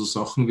 Also so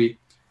Sachen wie,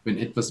 wenn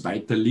etwas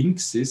weiter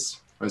links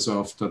ist, also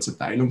auf der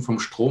Zerteilung vom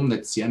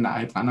Stromnetz sehr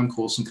nahe dran am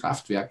großen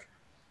Kraftwerk,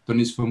 dann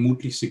ist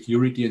vermutlich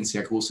Security ein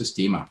sehr großes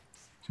Thema.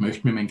 Ich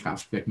möchte mir mein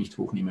Kraftwerk nicht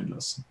hochnehmen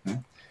lassen.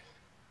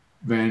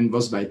 Wenn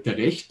was weiter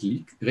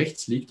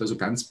rechts liegt, also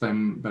ganz bei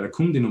der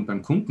Kundin und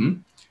beim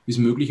Kunden, ist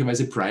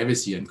möglicherweise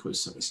Privacy ein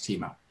größeres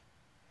Thema.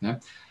 Ja?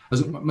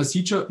 Also man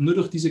sieht schon, nur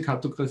durch diese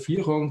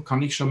Kartografierung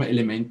kann ich schon mal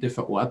Elemente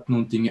verorten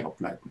und Dinge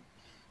ableiten.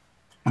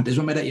 Und das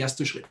war mal der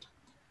erste Schritt.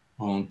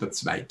 Und der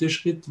zweite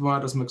Schritt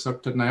war, dass man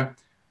gesagt hat, naja,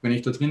 wenn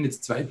ich da drin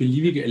jetzt zwei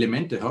beliebige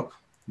Elemente habe,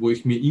 wo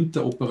ich mir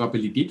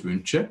Interoperabilität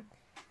wünsche,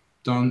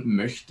 dann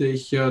möchte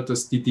ich ja,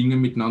 dass die Dinge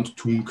miteinander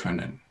tun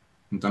können.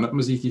 Und dann hat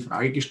man sich die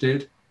Frage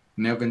gestellt,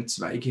 naja, wenn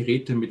zwei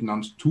Geräte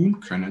miteinander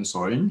tun können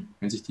sollen,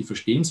 wenn sich die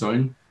verstehen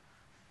sollen,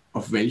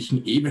 auf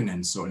welchen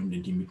Ebenen sollen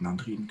denn die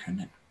miteinander reden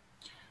können?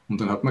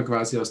 Und dann hat man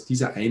quasi aus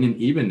dieser einen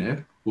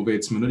Ebene, wo wir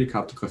jetzt nur die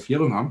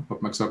Kartografierung haben,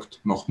 hat man gesagt,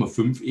 machen wir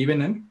 5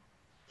 Ebenen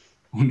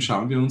und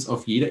schauen wir uns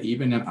auf jeder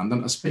Ebene einen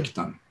anderen Aspekt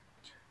an.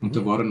 Und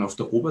da war dann auf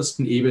der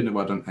obersten Ebene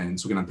war dann ein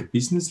sogenannter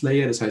Business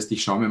Layer. Das heißt,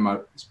 ich schaue mir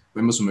mal,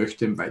 wenn man so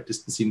möchte, im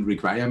weitesten Sinn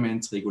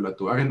Requirements,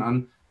 Regulatorien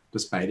an,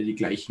 dass beide die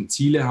gleichen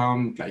Ziele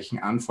haben, gleichen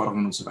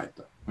Anforderungen und so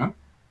weiter. Ja?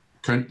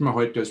 Könnten wir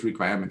heute als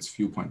Requirements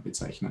Viewpoint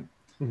bezeichnen.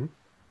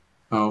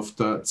 Auf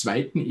der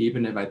zweiten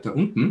Ebene weiter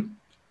unten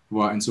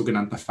war ein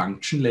sogenannter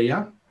Function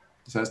Layer.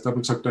 Das heißt, da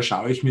habe ich gesagt, da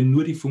schaue ich mir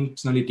nur die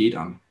Funktionalität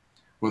an.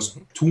 Was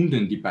tun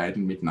denn die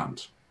beiden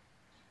miteinander?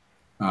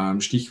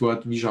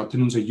 Stichwort, wie schaut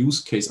denn unser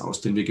Use Case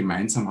aus, den wir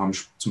gemeinsam haben?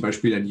 Zum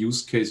Beispiel ein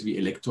Use Case wie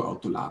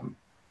Elektroautoladen.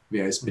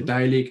 Wer ist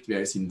beteiligt,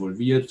 wer ist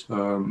involviert,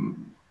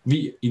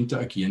 wie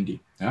interagieren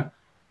die? Ja?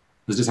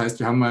 Also das heißt,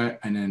 wir haben mal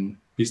einen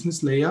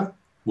Business Layer,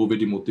 wo wir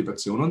die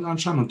Motivationen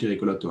anschauen und die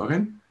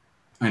Regulatorien,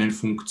 einen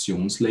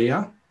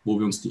Funktionslayer, wo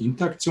wir uns die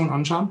Interaktion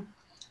anschauen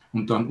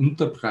und dann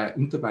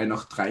unterbei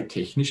noch 3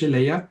 technische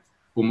Layer,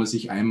 wo man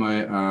sich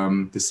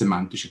einmal das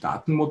semantische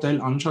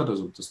Datenmodell anschaut,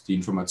 also dass die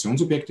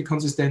Informationsobjekte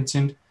konsistent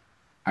sind,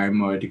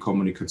 einmal die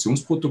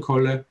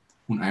Kommunikationsprotokolle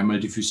und einmal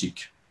die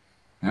Physik.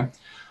 Ja?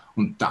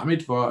 Und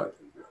damit war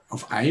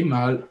auf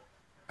einmal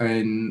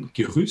ein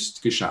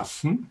Gerüst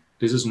geschaffen,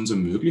 das es uns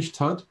ermöglicht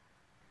hat,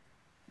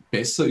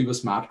 besser über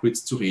Smart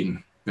Grids zu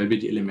reden, weil wir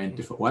die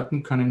Elemente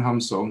verorten können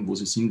haben, sagen, wo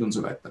sie sind und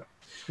so weiter.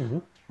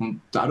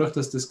 Und dadurch,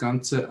 dass das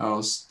Ganze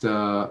aus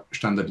der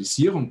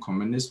Standardisierung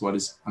gekommen ist, war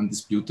das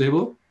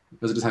undisputable.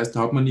 Also das heißt,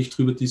 da hat man nicht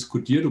drüber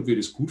diskutiert, ob wir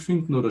das gut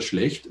finden oder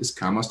schlecht. Es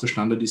kam aus der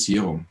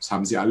Standardisierung. Das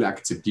haben sie alle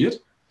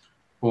akzeptiert.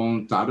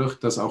 Und dadurch,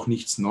 dass auch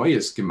nichts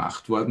Neues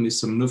gemacht worden ist,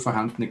 sondern nur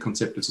vorhandene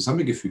Konzepte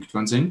zusammengefügt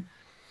worden sind,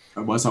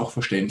 war es auch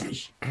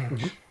verständlich.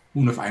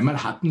 Und auf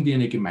einmal hatten wir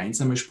eine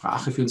gemeinsame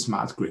Sprache für ein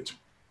Smart Grid.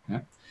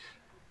 Ja?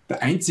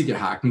 Der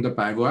einzige Haken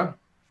dabei war,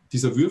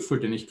 dieser Würfel,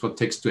 den ich gerade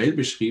textuell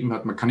beschrieben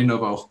habe, man kann ihn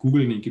aber auch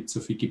googeln, den gibt es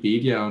auf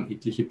Wikipedia und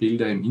etliche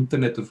Bilder im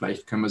Internet und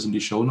vielleicht können wir es in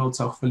die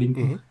Shownotes auch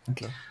verlinken.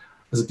 Klar.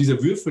 Also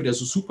dieser Würfel, der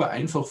so super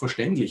einfach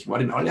verständlich war,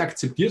 den alle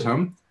akzeptiert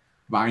haben,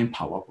 war ein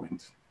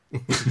PowerPoint.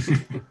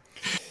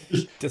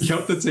 Ich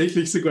habe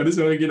tatsächlich sogar das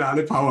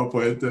originale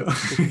PowerPoint. Ja.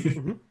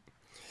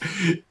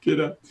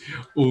 Genau.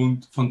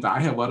 Und von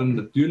daher war dann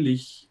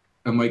natürlich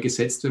einmal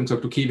gesetzt, wir haben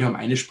gesagt, okay, wir haben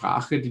eine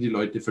Sprache, die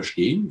Leute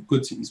verstehen.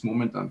 Gut, sie ist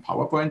momentan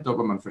PowerPoint,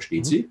 aber man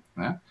versteht sie.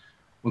 Ja.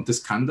 Und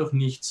das kann doch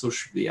nicht so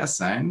schwer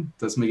sein,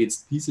 dass man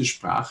jetzt diese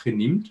Sprache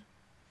nimmt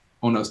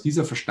und aus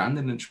dieser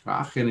verstandenen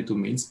Sprache eine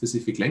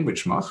Domain-Specific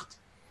Language macht.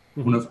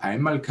 Und auf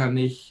einmal kann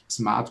ich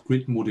Smart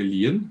Grid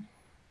modellieren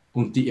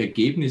und die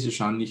Ergebnisse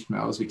schauen nicht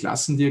mehr aus wie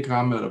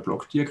Klassendiagramme oder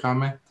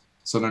Blockdiagramme,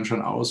 sondern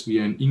schauen aus wie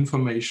ein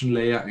Information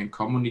Layer, ein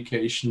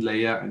Communication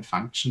Layer, ein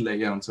Function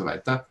Layer und so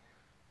weiter.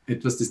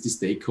 Etwas, das die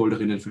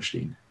Stakeholderinnen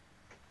verstehen.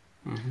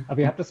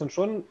 Aber ihr habt das dann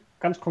schon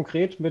ganz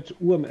konkret mit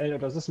UML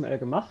oder SysML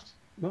gemacht,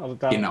 ne? Also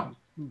da genau.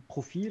 ein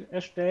Profil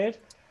erstellt.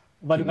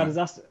 Weil du Genau. gerade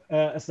sagst,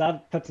 es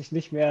sah plötzlich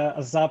nicht mehr,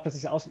 also es sah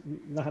plötzlich aus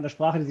nach einer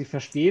Sprache, die sie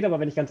versteht, aber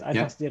wenn ich ganz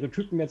einfach Ja,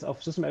 Stereotypen jetzt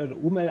auf SysML oder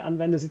UML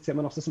anwende, sieht es ja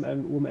immer noch SysML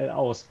und UML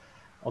aus.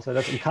 Außer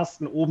dass im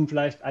Kasten oben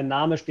vielleicht ein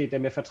Name steht, der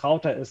mir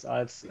vertrauter ist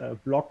als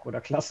Block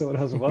oder Klasse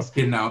oder sowas.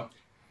 genau.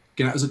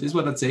 Genau, also das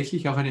war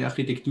tatsächlich auch eine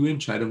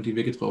Architekturentscheidung, die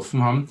wir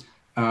getroffen haben.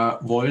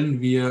 Wollen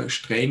wir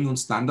streng und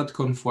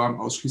standardkonform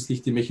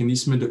ausschließlich die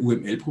Mechanismen der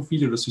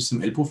UML-Profile oder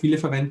SysML-Profile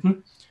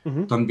verwenden?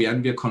 Mhm. Dann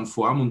wären wir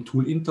konform und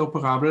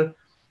tool-interoperabel,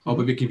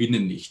 aber Mhm. wir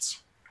gewinnen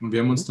nichts. Und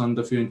wir haben uns Mhm. dann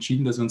dafür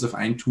entschieden, dass wir uns auf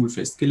ein Tool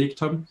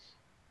festgelegt haben,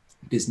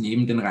 das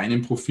neben den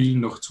reinen Profilen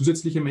noch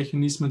zusätzliche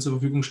Mechanismen zur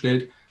Verfügung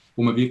stellt,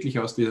 wo man wirklich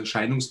aus dem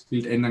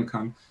Erscheinungsbild ändern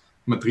kann,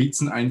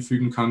 Matrizen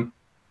einfügen kann.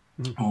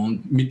 Mhm.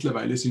 Und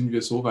mittlerweile sind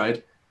wir so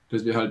weit,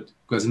 dass wir halt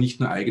quasi nicht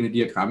nur eigene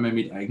Diagramme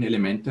mit eigenen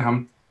Elemente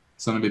haben,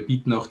 sondern wir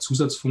bieten auch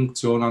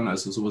Zusatzfunktionen,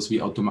 also sowas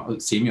wie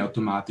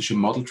semi-automatische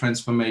Model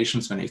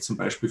Transformations, wenn ich zum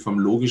Beispiel vom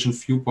logischen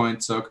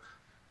Viewpoint sage,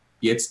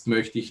 jetzt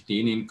möchte ich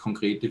den in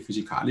konkrete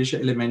physikalische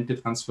Elemente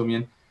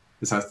transformieren.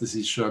 Das heißt, das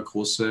ist schon eine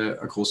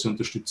große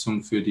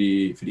Unterstützung für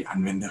die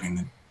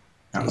Anwenderinnen.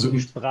 Ja, Aber also die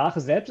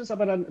Sprache selbst ist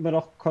aber dann immer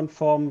noch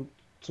konform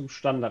zum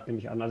Standard, nehme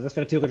ich an. Also das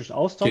wäre theoretisch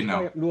austauschbar. Ich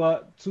genau. habe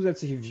nur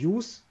zusätzliche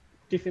Views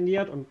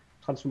definiert und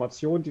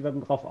Transformationen, die wir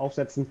darauf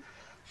aufsetzen.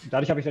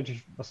 Dadurch habe ich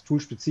natürlich was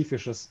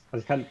Tool-spezifisches.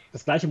 Also ich kann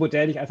das gleiche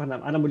Modell nicht einfach in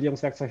einem anderen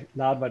Modellierungswerkzeug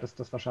laden, weil das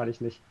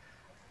wahrscheinlich nicht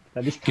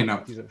kann, Genau.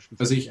 diese Also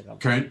spezifischen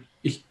Diagramme.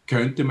 ich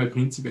könnte mal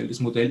prinzipiell das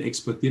Modell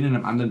exportieren in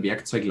einem anderen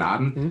Werkzeug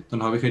laden. Mhm.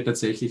 Dann habe ich halt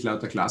tatsächlich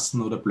lauter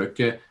Klassen oder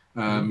Blöcke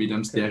mit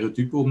einem Okay.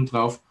 Stereotyp oben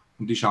drauf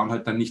und die schauen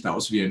halt dann nicht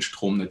aus wie ein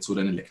Stromnetz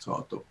oder ein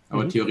Elektroauto.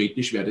 Aber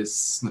theoretisch wäre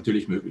das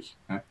natürlich möglich.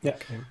 Ja. Ja.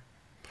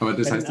 Aber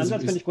das Ja, den heißt, das Ansatz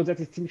finde ist ich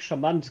grundsätzlich ziemlich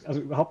charmant.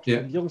 Also überhaupt ja,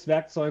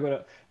 Modellierungswerkzeuge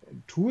oder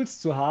Tools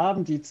zu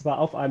haben, die zwar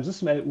auf einem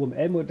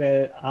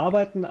SysML-UML-Modell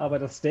arbeiten, aber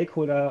das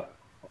Stakeholder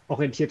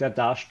orientierter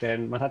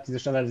darstellen. Man hat diese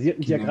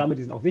standardisierten genau. Diagramme,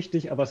 die sind auch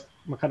wichtig, aber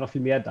man kann auch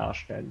viel mehr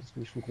darstellen. Das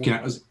finde ich schon Genau,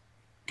 großartig. also,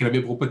 genau,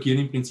 wir propagieren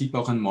im Prinzip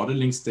auch ein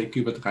Modeling-Stack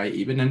über 3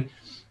 Ebenen.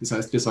 Das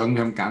heißt, wir sagen,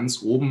 wir haben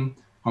ganz oben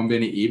haben wir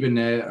eine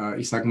Ebene,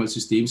 ich sage mal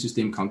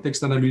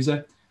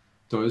System-Kontextanalyse.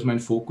 Da ist mein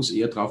Fokus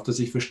eher darauf, dass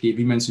ich verstehe,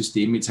 wie mein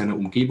System mit seiner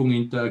Umgebung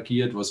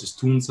interagiert, was es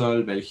tun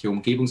soll, welche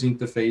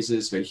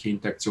Umgebungsinterfaces, welche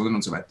Interaktionen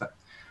und so weiter.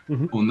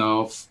 Mhm. Und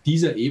auf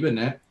dieser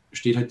Ebene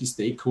steht halt die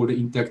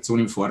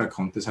Stakeholder-Interaktion im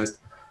Vordergrund. Das heißt,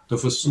 da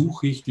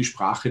versuche ich, die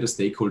Sprache der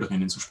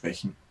Stakeholderinnen zu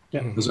sprechen.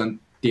 Ja. Also an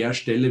der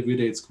Stelle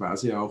würde jetzt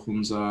quasi auch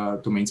unser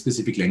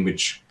Domain-Specific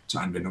Language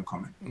zur Anwendung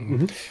kommen.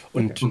 Mhm.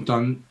 Und Und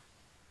dann,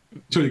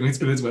 Entschuldigung, jetzt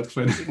bin ich ins Wort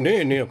gefallen.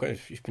 nee, okay,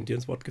 ich bin dir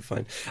ins Wort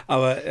gefallen.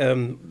 Aber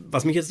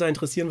was mich jetzt da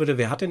interessieren würde,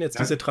 wer hat denn jetzt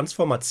diese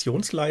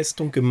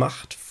Transformationsleistung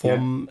gemacht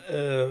von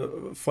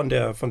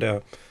der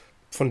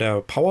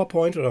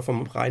PowerPoint oder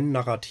vom reinen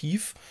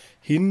Narrativ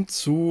hin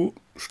zu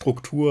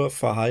Struktur,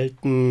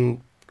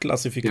 Verhalten,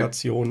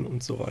 Klassifikation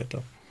und so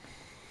weiter?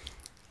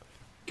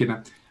 Genau.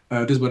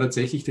 Das war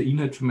tatsächlich der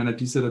Inhalt von meiner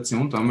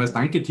Dissertation damals.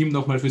 Danke, Tim,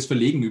 nochmal fürs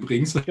Verlegen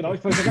übrigens. Genau,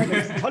 ich wollte sagen,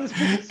 das ist ein tolles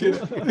Buch.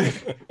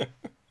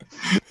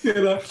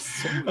 Genau.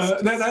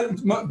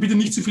 Nein, bitte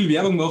nicht zu viel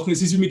Werbung machen.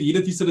 Es ist wie mit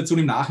jeder Dissertation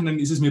im Nachhinein,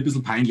 ist es mir ein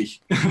bisschen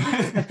peinlich.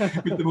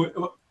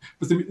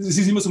 Es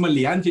ist immer so, man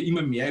lernt ja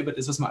immer mehr über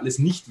das, was man alles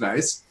nicht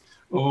weiß.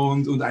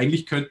 Und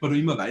eigentlich könnte man da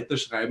immer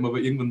weiterschreiben, aber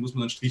irgendwann muss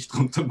man einen Strich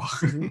drunter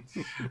machen.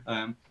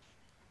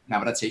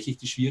 Aber tatsächlich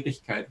die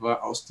Schwierigkeit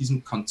war aus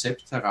diesem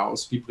Konzept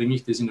heraus, wie bringe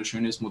ich das in ein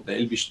schönes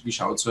Modell, wie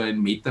schaut so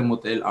ein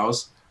Metamodell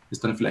aus, das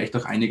dann vielleicht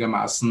auch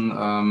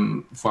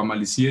einigermaßen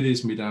formalisiert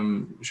ist mit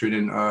einem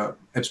schönen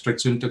Abstract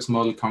Syntax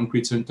Model,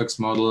 Concrete Syntax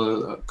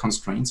Model,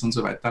 Constraints und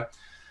so weiter.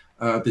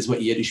 Das war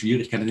eher die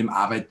Schwierigkeit, an dem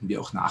arbeiten wir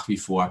auch nach wie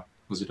vor,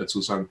 muss ich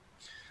dazu sagen.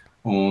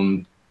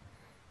 Und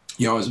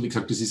ja, also wie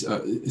gesagt, es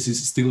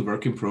ist still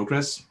work in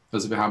progress.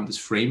 Also wir haben das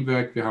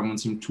Framework, wir haben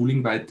uns im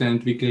Tooling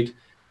weiterentwickelt.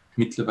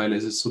 Mittlerweile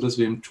ist es so, dass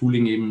wir im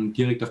Tooling eben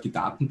direkt auf die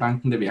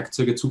Datenbanken der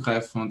Werkzeuge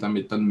zugreifen und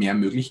damit dann mehr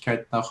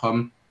Möglichkeiten auch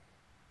haben.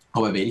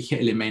 Aber welche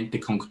Elemente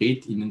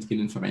konkret innen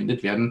drinnen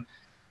verwendet werden,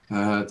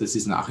 das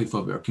ist nach wie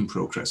vor Work in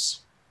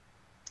Progress.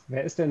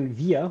 Wer ist denn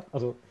wir?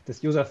 Also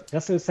das Joseph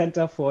Ressel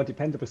Center for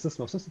Dependable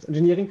System of Systems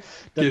Engineering.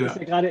 Das ist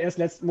ja gerade erst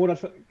letzten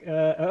Monat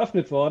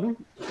eröffnet worden.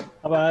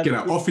 Aber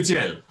genau,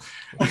 offiziell.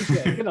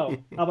 Offiziell, genau.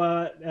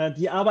 Aber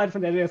die Arbeit,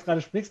 von der du jetzt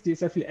gerade sprichst, die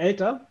ist ja viel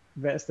älter.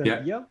 Wer ist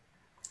denn wir?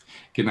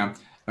 Genau.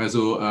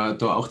 Also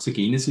da auch zur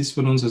Genesis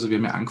von uns, also wir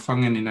haben ja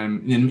angefangen in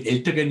einem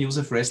älteren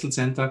Joseph Ressel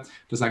Center,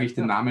 da sage ich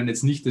den Namen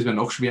jetzt nicht, das wäre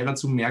noch schwerer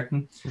zu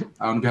merken.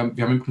 Und wir haben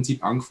im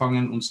Prinzip angefangen,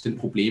 wir haben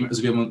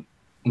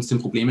uns den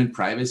Problemen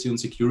Privacy und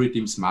Security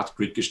im Smart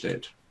Grid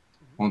gestellt.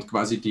 Und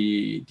quasi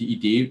die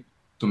Idee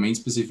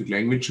Domain-Specific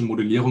Language und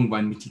Modellierung war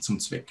ein Mittel zum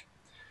Zweck.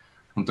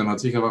 Und dann hat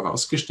sich aber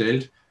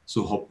herausgestellt,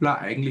 so hoppla,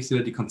 eigentlich sind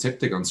ja die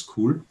Konzepte ganz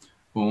cool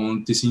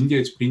und die sind ja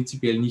jetzt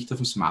prinzipiell nicht auf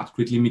dem Smart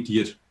Grid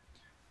limitiert.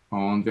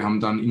 Und wir haben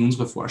dann in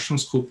unserer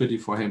Forschungsgruppe, die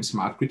vorher im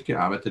Smart Grid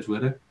gearbeitet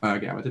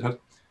hat,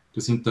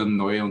 da sind dann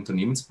neue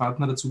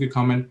Unternehmenspartner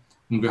dazugekommen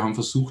und wir haben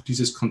versucht,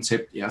 dieses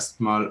Konzept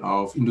erstmal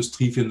auf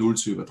Industrie 4.0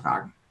 zu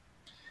übertragen.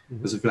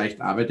 Also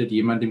vielleicht arbeitet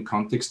jemand im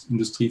Kontext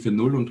Industrie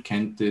 4.0 und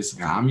kennt das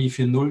RAMI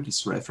 4.0,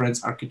 das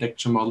Reference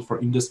Architecture Model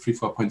for Industry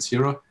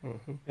 4.0,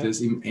 das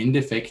im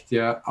Endeffekt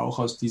ja auch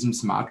aus diesem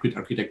Smart Grid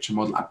Architecture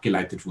Model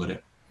abgeleitet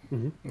wurde.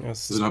 Ja,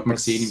 also da hat man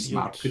gesehen, im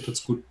Smart Grid hat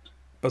es gut...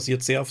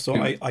 Basiert sehr auf so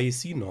Genau.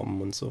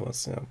 IEC-Normen und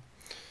sowas, ja.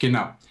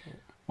 Genau.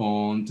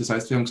 Und das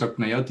heißt, wir haben gesagt,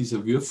 naja,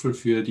 dieser Würfel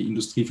für die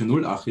Industrie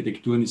 4.0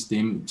 Architekturen ist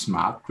dem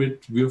Smart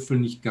Grid Würfel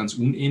nicht ganz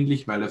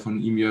unähnlich, weil er von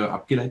ihm ja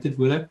abgeleitet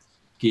wurde,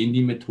 gehen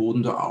die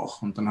Methoden da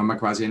auch. Und dann haben wir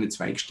quasi eine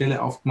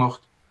Zweigstelle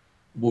aufgemacht,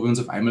 wo wir uns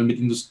auf einmal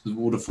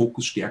wo der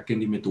Fokus stärker in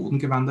die Methoden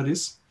gewandert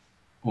ist.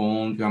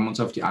 Und wir haben uns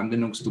auf die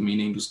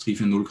Anwendungsdomäne Industrie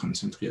 4.0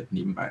 konzentriert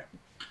nebenbei.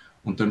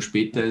 Und dann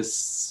später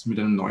ist mit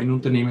einem neuen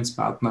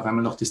Unternehmenspartner auf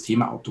einmal noch das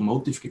Thema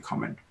Automotive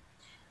gekommen.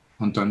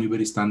 Und dann über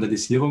die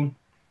Standardisierung,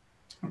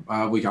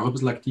 wo ich auch ein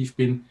bisschen aktiv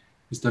bin,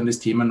 ist dann das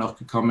Thema noch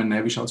gekommen,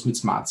 naja, wie schaut es mit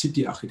Smart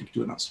City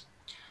Architekturen aus?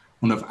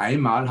 Und auf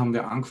einmal haben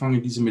wir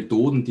angefangen, diese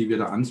Methoden, die wir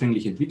da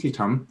anfänglich entwickelt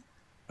haben,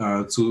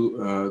 zu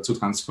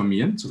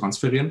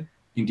transferieren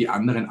in die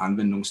anderen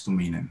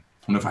Anwendungsdomänen.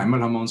 Und auf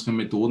einmal haben wir unsere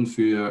Methoden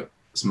für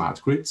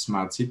Smart Grid,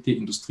 Smart City,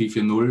 Industrie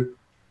 4.0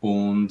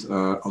 und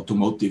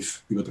Automotive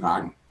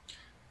übertragen.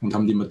 Und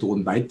haben die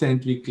Methoden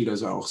weiterentwickelt,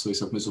 also auch so, ich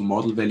sag mal so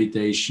Model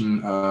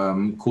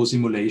Validation,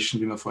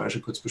 Co-Simulation, wie wir vorher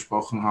schon kurz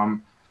besprochen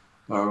haben,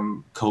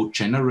 Code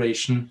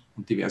Generation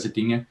und diverse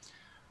Dinge.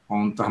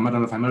 Und da haben wir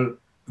dann auf einmal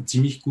ein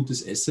ziemlich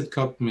gutes Asset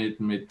gehabt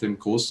mit dem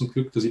großen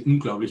Glück, dass ich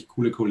unglaublich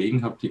coole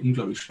Kollegen habe, die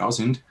unglaublich schlau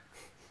sind.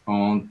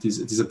 Und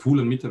dieser Pool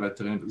an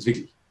Mitarbeiterinnen ist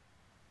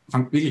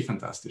wirklich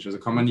fantastisch. Also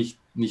kann man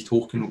nicht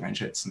hoch genug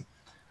einschätzen.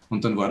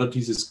 Und dann war da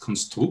dieses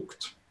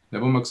Konstrukt,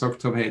 wo wir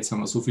gesagt haben, hey, jetzt haben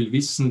wir so viel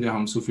Wissen, wir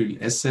haben so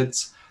viele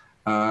Assets,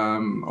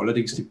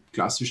 allerdings die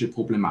klassische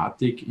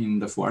Problematik in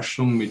der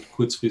Forschung mit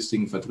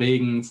kurzfristigen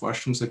Verträgen,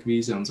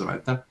 Forschungsakquise und so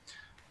weiter.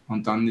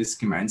 Und dann ist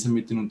gemeinsam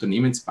mit den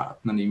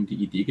Unternehmenspartnern eben die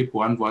Idee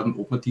geboren worden,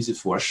 ob man diese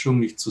Forschung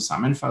nicht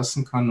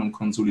zusammenfassen kann und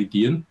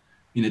konsolidieren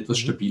in etwas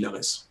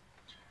Stabileres.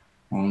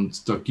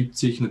 Und da gibt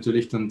sich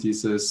natürlich dann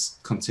dieses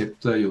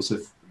Konzept der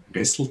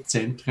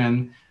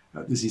Josef-Ressel-Zentren,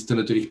 das ist dann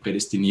natürlich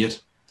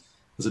prädestiniert.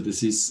 Also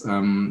das ist,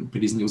 bei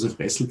diesen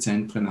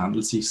Josef-Ressel-Zentren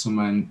handelt es sich um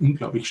ein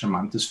unglaublich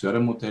charmantes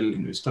Fördermodell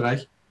in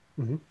Österreich.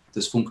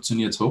 Das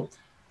funktioniert so.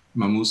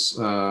 Man muss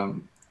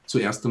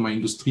zuerst einmal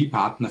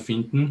Industriepartner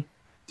finden,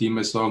 die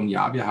mal sagen,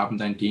 ja, wir haben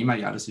da ein Thema,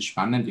 ja, das ist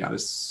spannend, ja,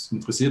 das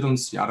interessiert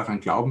uns, ja, daran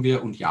glauben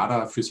wir und ja,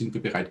 dafür sind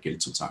wir bereit,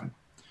 Geld zu zahlen.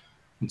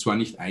 Und zwar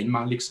nicht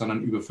einmalig,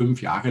 sondern über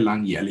 5 Jahre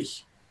lang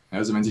jährlich.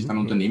 Also wenn sich dann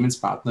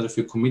Unternehmenspartner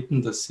dafür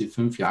committen, dass sie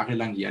 5 Jahre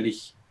lang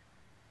jährlich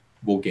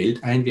wo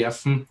Geld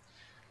einwerfen,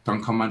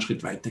 dann kann man einen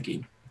Schritt weiter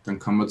gehen. Dann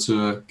kann man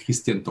zur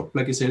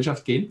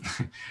Christian-Doppler-Gesellschaft gehen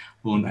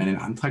und einen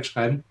Antrag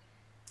schreiben.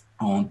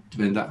 Und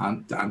wenn der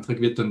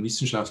Antrag wird dann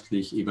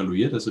wissenschaftlich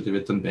evaluiert, also der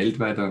wird dann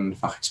weltweit an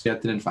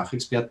Fachexpertinnen und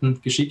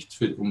Fachexperten geschickt,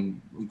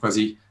 um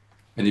quasi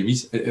ein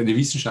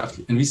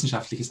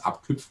wissenschaftliches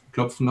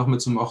Abklopfen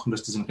nochmal zu machen,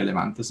 dass das ein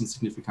relevantes und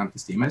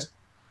signifikantes Thema ist.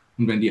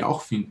 Und wenn die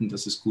auch finden,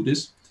 dass es gut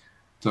ist,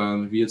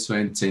 dann wird so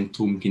ein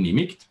Zentrum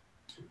genehmigt.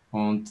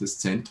 Und das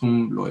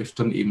Zentrum läuft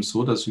dann eben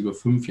so, dass über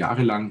 5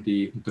 Jahre lang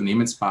die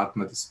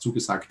Unternehmenspartner das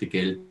zugesagte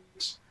Geld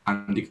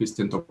an die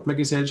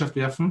Christian-Doppler-Gesellschaft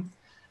werfen.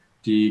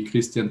 Die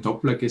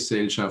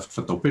Christian-Doppler-Gesellschaft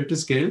verdoppelt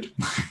das Geld,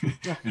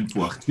 ein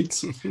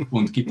Wortwitz,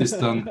 und gibt es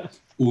dann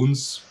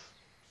uns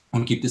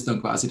und gibt es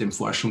dann quasi dem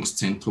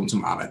Forschungszentrum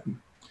zum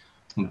Arbeiten.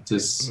 Und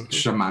das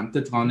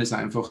Charmante daran ist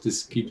einfach,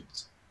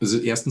 also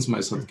erstens mal,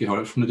 es hat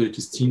geholfen, natürlich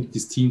das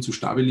Team zu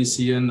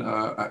stabilisieren,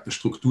 eine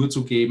Struktur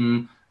zu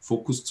geben,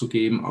 Fokus zu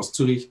geben,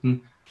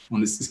 auszurichten,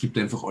 und es gibt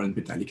einfach allen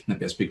Beteiligten eine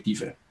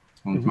Perspektive.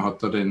 Und man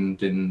hat da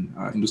den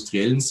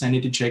industriellen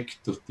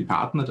Sanity-Check durch die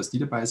Partner, dass die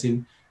dabei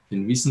sind,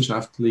 den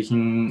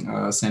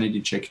wissenschaftlichen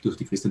Sanity-Check durch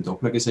die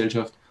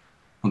Christian-Doppler-Gesellschaft,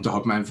 und da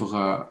hat man einfach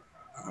ein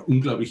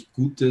unglaublich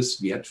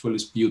gutes,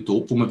 wertvolles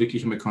Biotop, wo man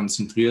wirklich einmal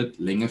konzentriert,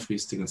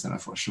 längerfristig an seiner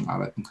Forschung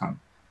arbeiten kann.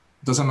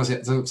 Da sind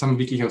wir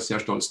wirklich auch sehr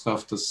stolz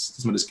drauf, dass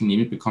wir das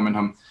genehmigt bekommen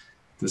haben.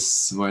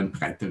 Das war ein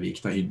breiter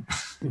Weg dahin.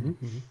 Und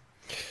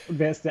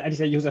wer ist eigentlich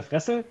der Josef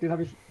Ressel? Ich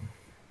habe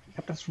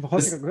das schon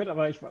häufiger gehört,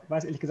 aber ich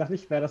weiß ehrlich gesagt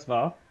nicht, wer das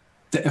war.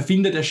 Der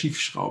Erfinder der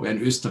Schiffsschraube, ein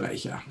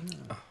Österreicher.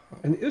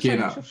 Ein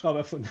Österreicher Schiffsschraube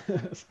erfunden.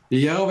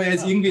 Ja, aber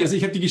jetzt irgendwie, also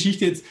ich habe die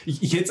Geschichte jetzt,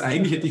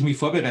 hätte ich mich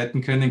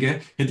vorbereiten können, gell?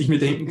 Hätte ich mir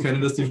denken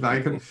können, dass die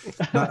Frage kommt.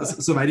 Na, also,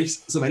 soweit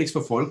ich es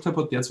verfolgt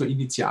habe, hat der zwar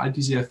initial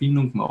diese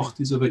Erfindung gemacht,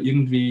 ist aber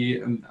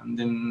irgendwie an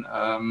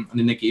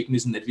den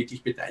Ergebnissen nicht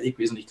wirklich beteiligt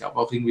gewesen. Ich glaube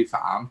auch irgendwie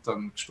verarmt,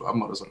 dann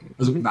gestorben oder so.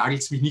 Also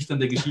nagelt es mich nicht an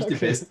der Geschichte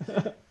fest.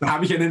 Da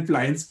habe ich einen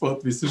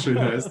Blindspot, wie es so schön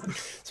heißt.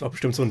 Das war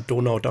bestimmt so ein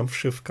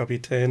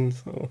Donaudampfschiff-Kapitän.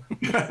 So.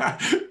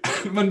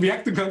 Man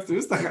merkt, du kannst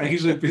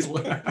Österreichisch ein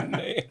bisschen.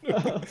 Nee,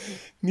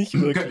 nicht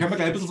wirklich. Können wir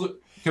gleich ein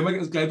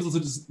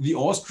bisschen so die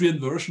Austrian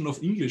Version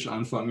of English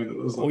anfangen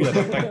oder so? Oh ja,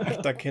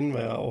 da kennen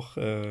wir ja auch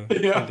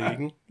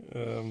Kollegen.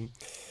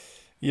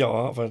 Ja,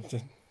 aber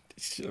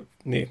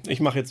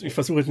ich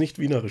versuche jetzt nicht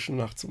Wienerisch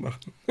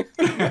nachzumachen.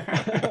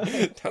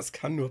 Das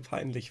kann nur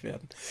peinlich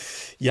werden.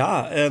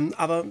 Ja,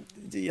 aber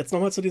jetzt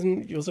nochmal zu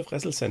diesem Josef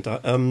Ressel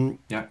Center.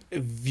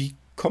 Wie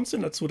kommt es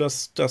denn dazu,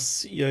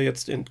 dass ihr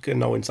jetzt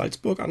genau in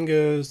Salzburg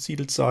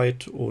angesiedelt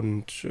seid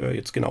und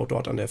jetzt genau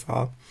dort an der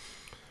FH?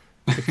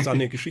 Gibt es da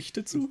eine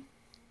Geschichte zu?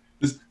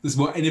 Das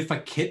war eine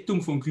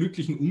Verkettung von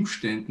glücklichen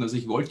Umständen. Also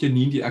ich wollte ja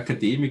nie in die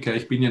Akademiker,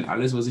 ich bin ja in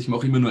alles, was ich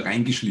mache, immer nur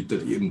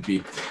reingeschlittert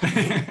irgendwie.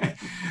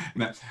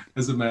 Nein,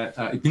 also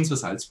ich bin zwar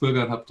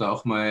Salzburger und habe da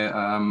auch mal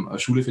eine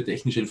Schule für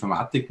technische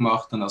Informatik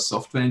gemacht, dann als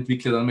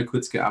Softwareentwickler dann mal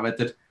kurz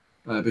gearbeitet,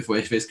 bevor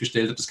ich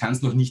festgestellt habe, das kann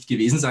es noch nicht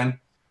gewesen sein,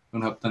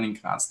 und habe dann in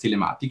Graz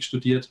Telematik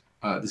studiert.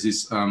 Das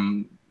ist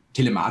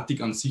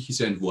Telematik an sich ist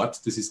ja ein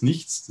Wort, das ist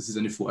nichts, das ist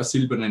eine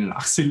Vorsilbe und eine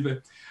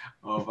Nachsilbe.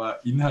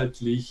 Aber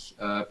inhaltlich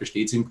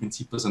besteht es im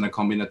Prinzip aus einer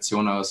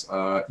Kombination aus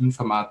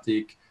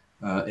Informatik,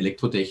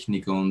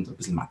 Elektrotechnik und ein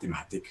bisschen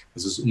Mathematik.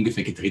 Also es ist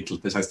ungefähr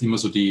gedrittelt. Das heißt immer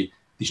so die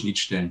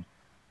Schnittstellen.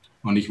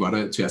 Und ich war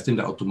da zuerst in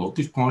der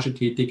Automotive-Branche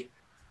tätig.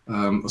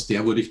 Aus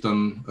der wurde ich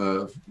dann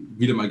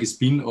wieder mal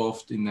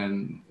gespin-offt in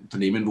ein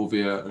Unternehmen, wo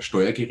wir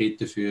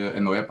Steuergeräte für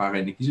erneuerbare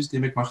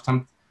Energiesysteme gemacht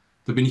haben.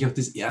 Da bin ich auch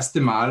das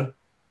erste Mal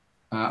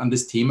an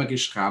das Thema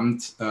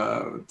geschrammt,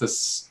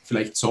 dass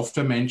vielleicht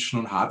Softwaremenschen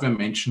und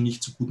Hardwaremenschen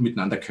nicht so gut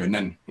miteinander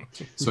können.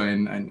 So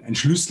ein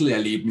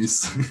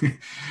Schlüsselerlebnis.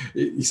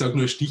 Ich sage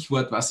nur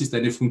Stichwort, was ist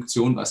eine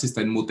Funktion, was ist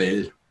ein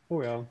Modell?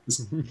 Oh ja.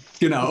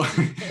 Genau.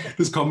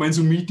 Das kann man in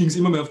so Meetings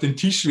immer mal auf den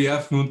Tisch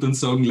werfen und dann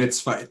sagen,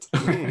 let's fight.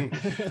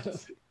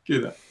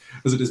 Genau.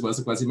 Also das war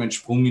so quasi mein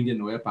Sprung in die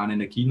erneuerbaren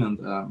Energien, und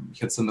ich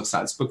hatte es dann nach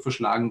Salzburg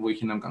verschlagen, wo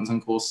ich in einem ganz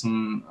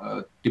großen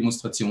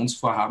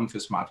Demonstrationsvorhaben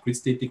für Smart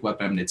Grids tätig war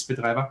beim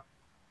Netzbetreiber.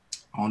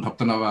 Und habe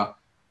dann aber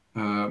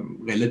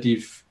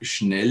relativ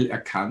schnell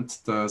erkannt,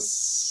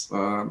 dass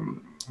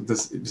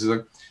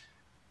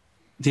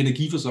die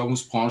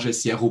Energieversorgungsbranche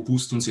ist sehr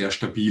robust und sehr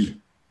stabil.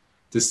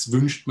 Das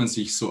wünscht man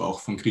sich so auch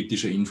von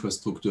kritischer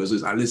Infrastruktur. Also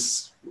ist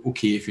alles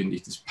okay, finde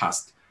ich, das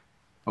passt.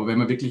 Aber wenn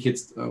man wirklich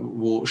jetzt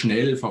wo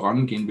schnell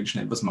vorangehen will,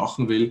 schnell was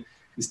machen will,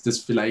 ist das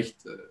vielleicht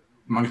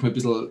manchmal ein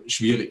bisschen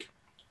schwierig.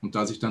 Und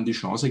da hat sich dann die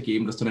Chance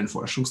ergeben, dass dann ein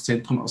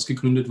Forschungszentrum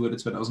ausgegründet wurde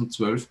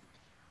 2012.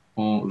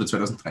 Oder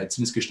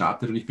 2013 ist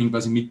gestartet, und ich bin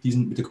quasi mit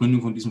der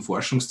Gründung von diesem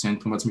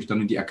Forschungszentrum, hat es mich dann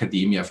in die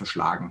Akademie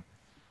verschlagen.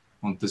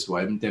 Und das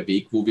war eben der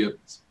Weg, wo wir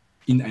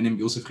in einem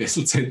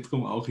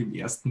Josef-Ressel-Zentrum auch im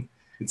ersten,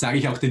 jetzt sage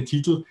ich auch den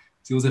Titel,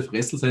 das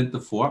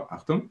Josef-Ressel-Center vor,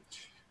 Achtung,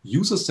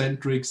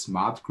 User-Centric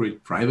Smart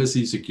Grid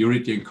Privacy,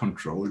 Security and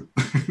Control.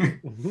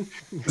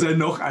 Das ist ein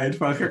noch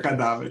einfacherer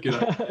Name,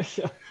 genau.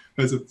 Ja.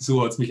 Also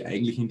so hat es mich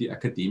eigentlich in die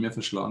Akademie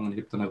verschlagen, und ich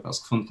habe dann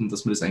herausgefunden,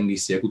 dass mir das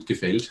eigentlich sehr gut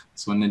gefällt,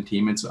 so an den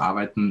Themen zu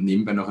arbeiten,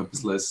 nebenbei noch ein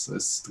bisschen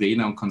als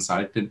Trainer und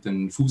Consultant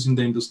den Fuß in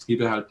der Industrie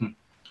behalten,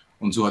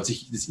 und so hat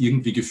sich das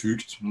irgendwie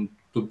gefügt, und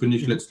da bin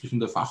ich letztlich in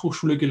der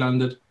Fachhochschule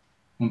gelandet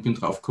und bin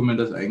draufgekommen,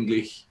 dass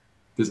eigentlich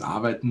das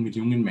Arbeiten mit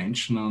jungen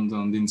Menschen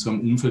und in so einem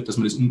Umfeld, dass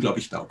mir das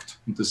unglaublich taugt,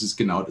 und das ist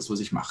genau das, was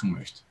ich machen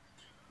möchte.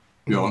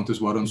 Ja, und das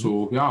war dann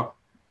so, ja,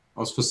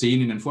 aus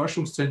Versehen in ein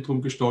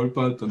Forschungszentrum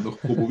gestolpert, dann noch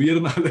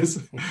promovieren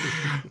alles,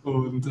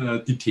 und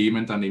die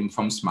Themen dann eben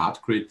vom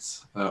Smart Grid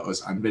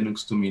als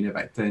Anwendungsdomäne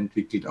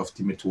weiterentwickelt auf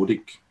die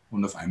Methodik,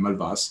 und auf einmal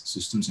war es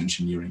Systems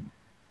Engineering.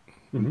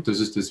 Und das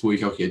ist das, wo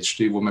ich auch jetzt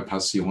stehe, wo meine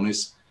Passion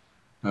ist,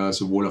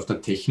 sowohl auf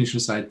der technischen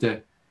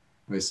Seite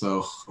als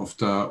auch auf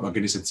der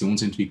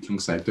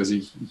Organisationsentwicklungsseite. Also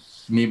ich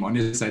nehme an,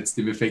 ihr seid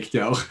dem Effekt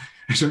ja auch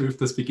schon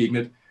öfters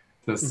begegnet,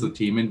 dass so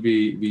Themen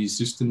wie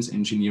Systems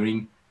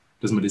Engineering,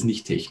 dass man das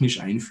nicht technisch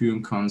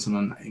einführen kann,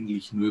 sondern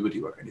eigentlich nur über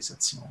die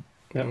Organisation.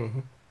 Ja.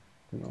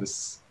 Genau.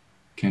 Das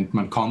kennt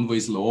man.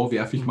 Conway's Law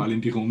werfe ich mal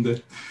in die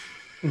Runde.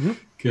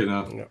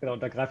 Genau. Ja. Genau,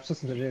 da greift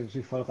Systems Engineering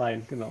natürlich voll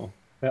rein, genau.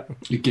 Ja.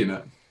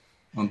 Genau.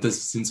 Und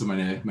das sind so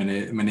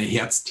meine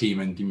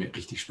Herzthemen, die mir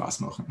richtig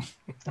Spaß machen.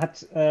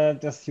 Hat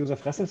das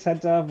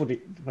Josef-Ressel-Center,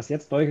 was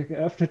jetzt neu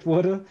geöffnet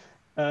wurde,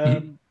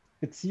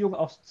 Beziehung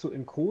auch zu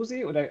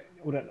Incosi oder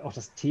auch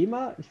das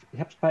Thema? Ich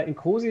habe bei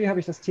Incosi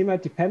das Thema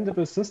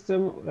Dependable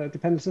System oder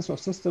Dependable System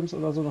of Systems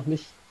oder so noch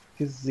nicht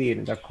gesehen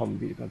in der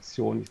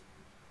Kombination.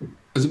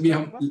 Also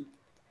wir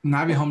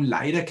haben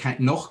leider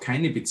noch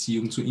keine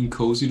Beziehung zu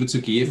Incosi oder zur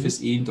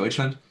GFSE in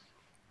Deutschland.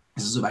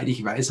 Also soweit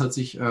ich weiß,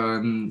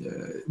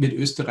 wird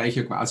Österreich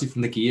ja quasi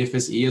von der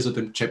GFSE, also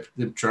dem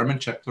German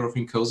Chapter of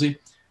Incosi,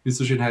 wie es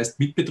so schön heißt,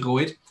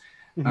 mitbetreut.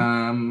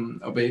 Aber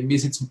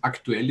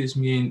aktuell ist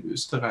mir in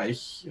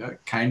Österreich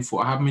kein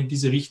Vorhaben in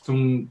diese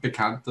Richtung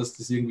bekannt, dass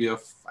das irgendwie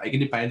auf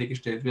eigene Beine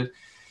gestellt wird.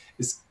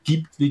 Es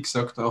gibt, wie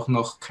gesagt, auch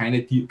noch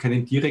keinen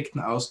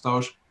direkten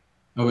Austausch,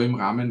 aber im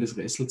Rahmen des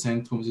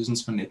Ressel-Zentrums ist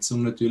uns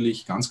Vernetzung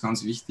natürlich ganz,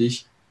 ganz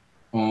wichtig.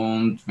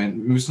 Und wir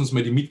müssen uns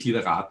mal die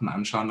Mitgliederraten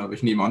anschauen, aber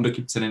ich nehme an, da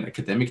gibt es einen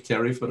Academic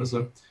Tariff oder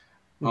so.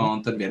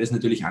 Und dann wäre es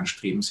natürlich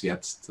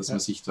anstrebenswert, dass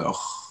man sich da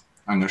auch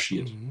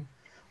engagiert.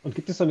 Und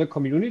gibt es so eine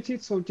Community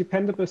zu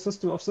Dependable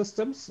System of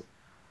Systems?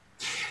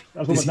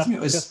 Also man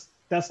sagt,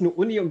 das ist eine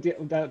Uni und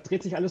da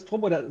dreht sich alles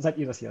drum, oder seid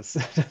ihr das jetzt?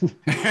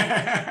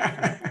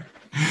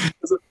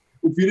 Also,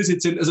 ob wir das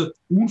jetzt sind, also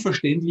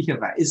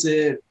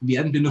unverständlicherweise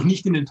werden wir noch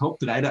nicht in den Top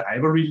 3 der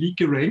Ivory League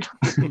gerankt.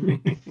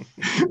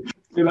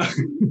 Genau.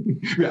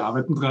 Wir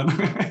arbeiten dran.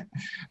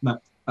 Nein,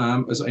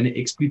 Also eine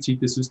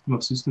explizite System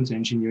of Systems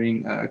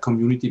Engineering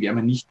Community wäre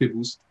mir nicht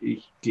bewusst.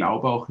 Ich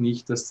glaube auch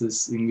nicht, dass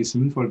das irgendwie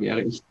sinnvoll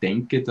wäre. Ich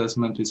denke, dass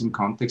man das im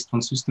Kontext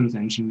von Systems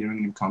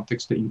Engineering, im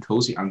Kontext der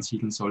INCOSI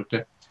ansiedeln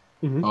sollte.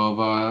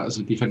 Aber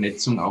also die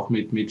Vernetzung auch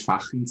mit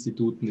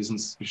Fachinstituten ist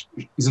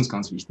uns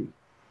ganz wichtig.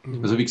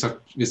 Also wie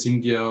gesagt, wir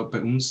sind ja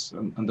bei uns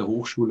an der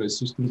Hochschule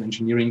Systems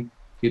Engineering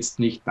jetzt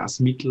nicht das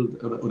Mittel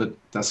oder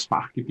das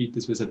Fachgebiet,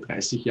 das wir seit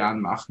 30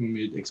 Jahren machen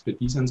mit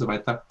Expertise und so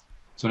weiter,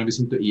 sondern wir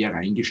sind da eher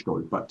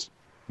reingestolpert.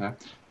 Ja.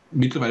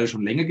 Mittlerweile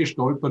schon länger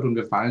gestolpert und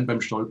wir fallen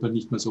beim Stolpern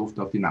nicht mehr so oft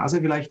auf die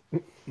Nase vielleicht,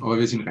 aber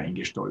wir sind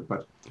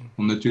reingestolpert.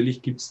 Und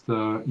natürlich gibt es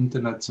da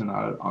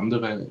international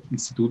andere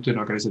Institute und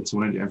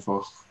Organisationen, die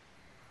einfach,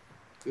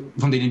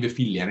 von denen wir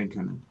viel lernen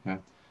können. Ja.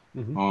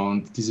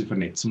 Und diese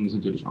Vernetzung ist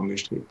natürlich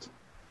angestrebt.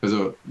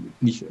 Also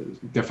nicht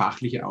der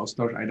fachliche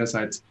Austausch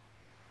einerseits,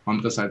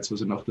 andererseits,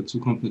 was ja noch dazu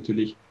kommt,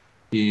 natürlich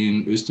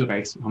in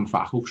Österreich haben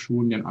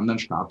Fachhochschulen ja einen anderen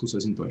Status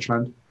als in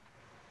Deutschland.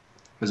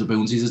 Also bei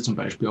uns ist es zum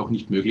Beispiel auch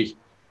nicht möglich,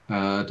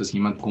 dass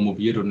jemand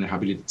promoviert oder eine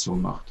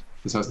Habilitation macht.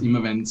 Das heißt,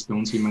 immer wenn es bei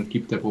uns jemand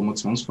gibt, der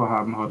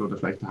Promotionsvorhaben hat oder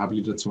vielleicht eine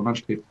Habilitation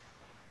anstrebt,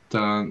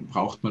 dann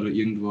braucht man da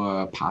irgendwo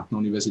eine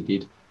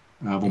Partneruniversität,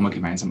 wo man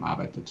gemeinsam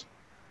arbeitet.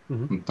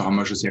 Und da haben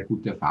wir schon sehr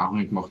gute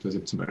Erfahrungen gemacht. Also ich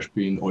habe zum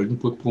Beispiel in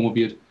Oldenburg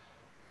promoviert.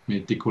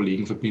 Mit den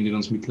Kollegen verbindet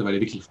uns mittlerweile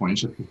wirklich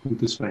Freundschaft, ein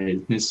gutes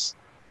Verhältnis.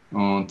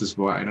 Und das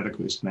war einer der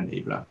größten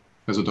Enabler.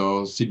 Also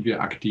da sind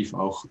wir aktiv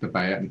auch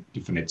dabei,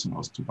 die Vernetzung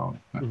auszubauen.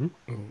 Ja.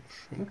 Oh,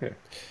 schön. Okay.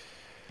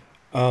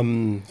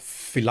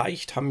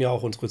 Vielleicht haben ja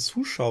auch unsere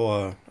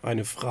Zuschauer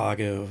eine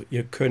Frage.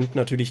 Ihr könnt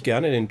natürlich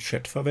gerne den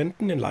Chat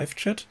verwenden, den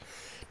Live-Chat.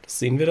 Das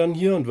sehen wir dann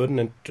hier und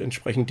würden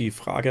entsprechend die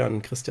Frage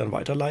an Christian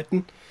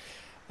weiterleiten.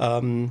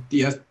 Die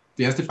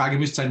erste Frage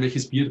müsste sein,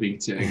 welches Bier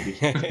trinkt sie eigentlich?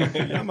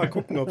 Ja, mal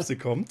gucken, ob sie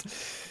kommt.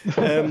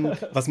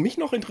 Was mich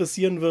noch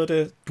interessieren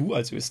würde, du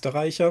als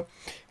Österreicher,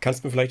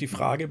 kannst mir vielleicht die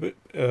Frage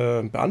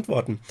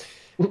beantworten.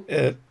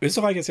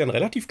 Österreich ist ja ein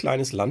relativ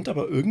kleines Land,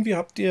 aber irgendwie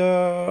habt ihr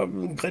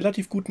einen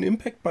relativ guten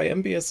Impact bei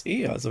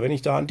MBSE. Also wenn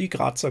ich da an die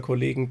Grazer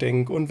Kollegen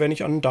denke und wenn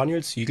ich an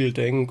Daniel Siegel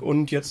denke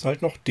und jetzt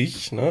halt noch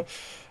dich, ne?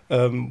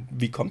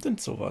 Wie kommt denn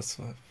sowas?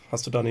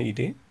 Hast du da eine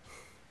Idee?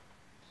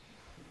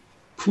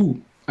 Ich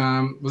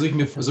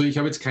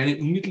habe jetzt keine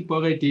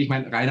unmittelbare Idee. Ich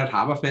meine, Reinhard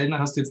Haberfellner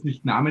hast du jetzt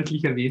nicht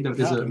namentlich erwähnt, aber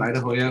der ist ja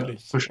leider heuer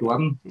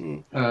verstorben,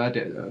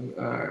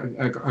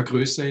 eine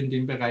Größe in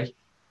dem Bereich.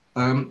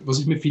 Was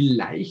ich mir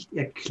vielleicht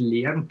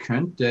erklären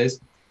könnte,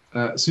 ist,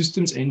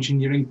 Systems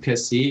Engineering per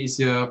se ist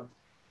ja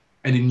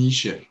eine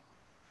Nische.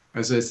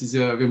 Also es ist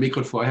ja, wir haben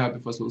gerade vorher,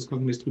 bevor es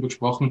losgegangen ist, darüber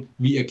gesprochen,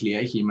 wie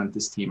erkläre ich jemand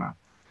das Thema.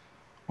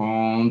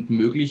 Und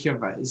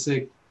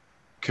möglicherweise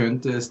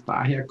könnte es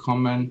daher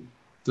kommen,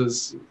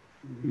 dass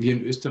wir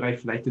in Österreich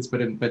vielleicht jetzt bei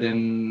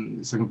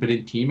den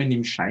Themen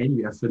im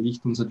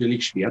Scheinwerferlicht uns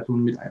natürlich schwer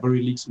tun, mit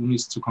Ivory Leagues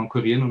Unis zu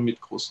konkurrieren und mit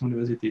großen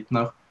Universitäten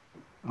auch.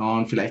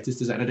 Und vielleicht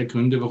ist das einer der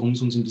Gründe, warum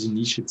es uns in diese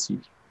Nische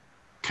zieht.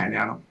 Keine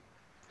Ahnung.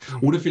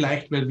 Oder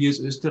vielleicht, weil wir als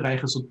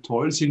Österreicher so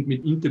toll sind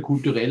mit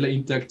interkultureller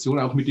Interaktion,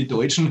 auch mit den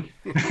Deutschen,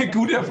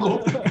 gut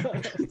erprobt.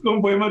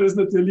 Darum wollen wir das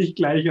natürlich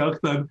gleich auch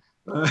dann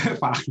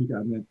fachlich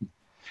anwenden.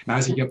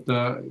 Also ich habe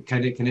da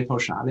keine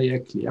pauschale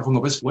Erklärung,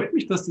 aber es freut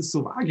mich, dass das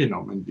so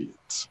wahrgenommen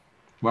wird.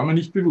 War mir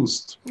nicht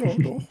bewusst. Ja,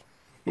 doch.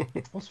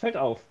 Das fällt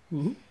auf.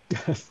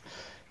 Das ist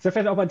ja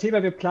vielleicht auch mal ein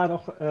Thema, wir planen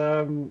auch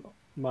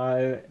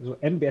mal so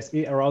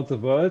MBSE around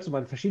the world, so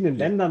mal in verschiedenen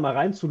Ländern mal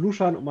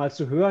reinzuluschern, um mal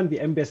zu hören, wie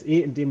MBSE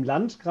in dem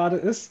Land gerade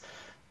ist.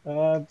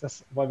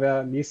 Das wollen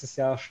wir nächstes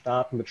Jahr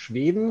starten mit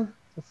Schweden.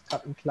 Das ist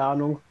gerade in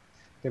Planung.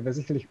 Da wäre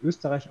sicherlich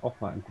Österreich auch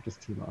mal ein gutes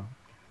Thema.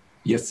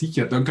 Ja,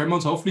 sicher. Dann können wir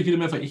uns hoffentlich wieder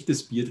mal auf ein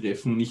echtes Bier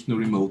treffen, nicht nur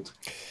remote.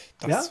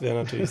 Das wäre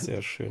natürlich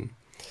sehr schön.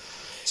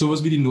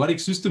 Sowas wie die Nordic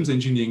Systems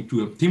Engineering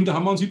Tour. Tim, da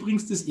haben wir uns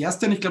übrigens das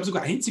erste und ich glaube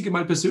sogar einzige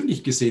Mal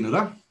persönlich gesehen,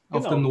 oder?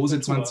 Auf der Nose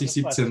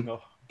 2017.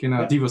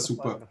 Genau, ja, die war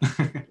super.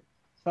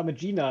 Das war mit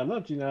Gina,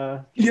 ne?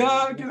 Gina.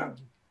 Ja, genau.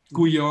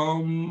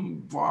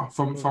 Guillaume,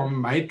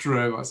 vom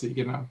Maitre war sie,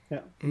 genau.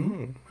 Ja.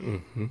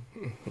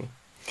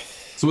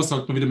 Sowas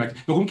sollte man wieder merken.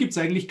 Warum gibt es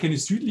eigentlich keine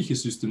südliche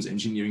Systems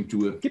Engineering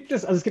Tour?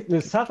 Es gibt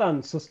eine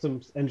Southern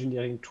Systems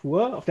Engineering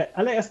Tour. Auf der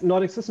allerersten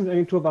Nordic Systems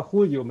Engineering Tour war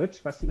Julio mit.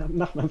 Ich weiß den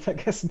Nachnamen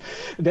vergessen.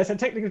 Und der ist der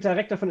Technical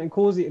Director von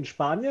INCOSI in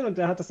Spanien und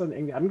der hat das dann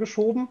irgendwie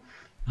angeschoben.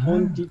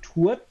 Und die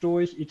tourt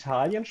durch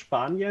Italien,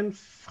 Spanien,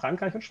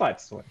 Frankreich und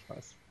Schweiz, soweit ich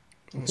weiß.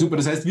 Super,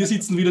 das heißt, wir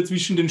sitzen wieder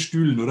zwischen den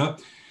Stühlen, oder?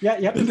 Ja,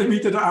 ihr habt in der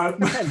Mitte der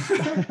Alpen.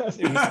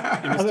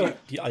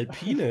 Die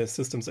alpine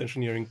Systems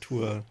Engineering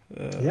Tour.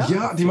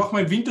 Ja, die machen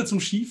wir im Winter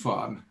zum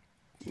Skifahren.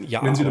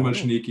 Ja, wenn es wieder mal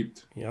Schnee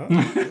gibt. Ja,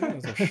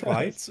 also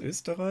Schweiz,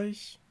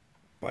 Österreich,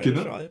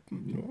 Bayerische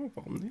Alpen. Ja,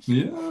 warum nicht?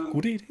 Ja.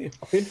 Gute Idee.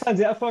 Auf jeden Fall ein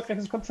sehr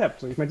erfolgreiches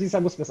Konzept. Ich meine, dieses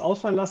Jahr mussten wir es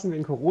ausfallen lassen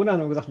wegen Corona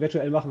und haben gesagt,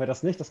 virtuell machen wir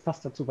das nicht. Das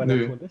passt dazu bei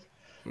der Tour nicht.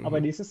 Aber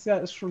nächstes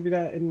Jahr ist schon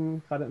wieder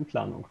gerade in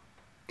Planung.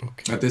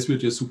 Okay. Ja, das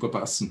wird ja super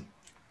passen.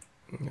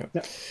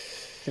 Ja,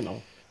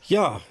 genau.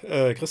 Ja,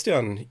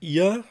 Christian,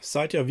 ihr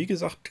seid ja wie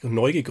gesagt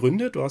neu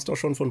gegründet. Du hast auch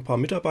schon von ein paar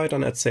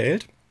Mitarbeitern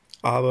erzählt.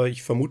 Aber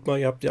ich vermute mal,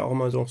 ihr habt ja auch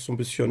mal so ein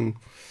bisschen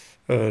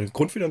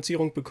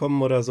Grundfinanzierung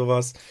bekommen oder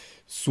sowas.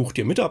 Sucht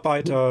ihr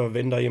Mitarbeiter,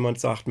 wenn da jemand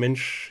sagt,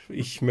 Mensch,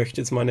 ich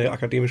möchte jetzt meine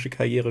akademische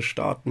Karriere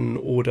starten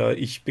oder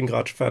ich bin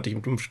gerade fertig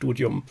mit dem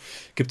Studium.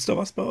 Gibt es da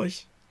was bei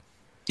euch?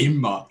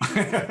 Immer.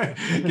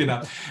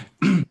 Genau.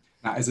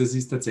 Also es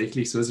ist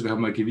tatsächlich so, also wir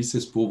haben ein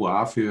gewisses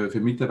Pouvoir für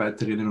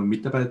Mitarbeiterinnen und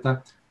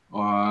Mitarbeiter.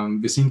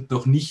 Wir sind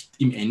noch nicht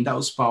im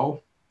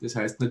Endausbau. Das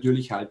heißt,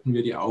 natürlich halten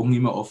wir die Augen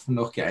immer offen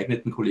nach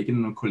geeigneten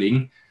Kolleginnen und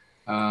Kollegen.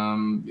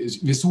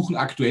 Wir suchen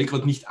aktuell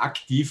gerade nicht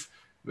aktiv,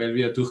 weil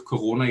wir durch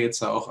Corona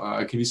jetzt auch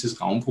ein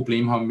gewisses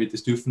Raumproblem haben mit,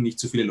 es dürfen nicht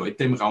so viele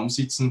Leute im Raum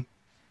sitzen.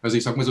 Also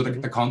ich sage mal so,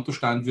 der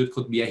Kontostand wird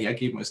gerade mehr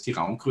hergeben als die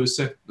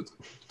Raumgröße.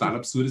 Total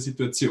absurde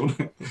Situation.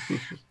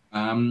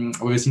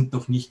 Aber wir sind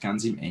noch nicht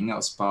ganz im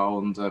Engausbau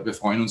und wir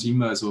freuen uns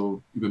immer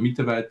also über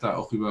Mitarbeiter,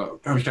 auch über,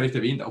 habe ich gar nicht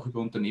erwähnt, auch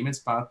über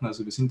Unternehmenspartner.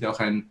 Also wir sind ja auch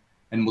ein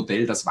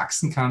Modell, das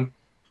wachsen kann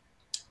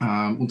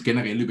und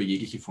generell über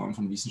jegliche Form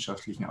von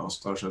wissenschaftlichen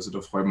Austausch. Also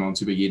da freuen wir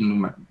uns über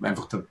jeden,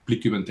 einfach der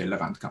Blick über den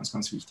Tellerrand ganz,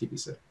 ganz wichtig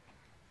ist.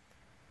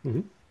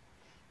 Mhm.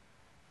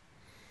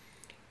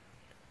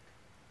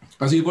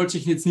 Also ihr wollt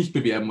sich jetzt nicht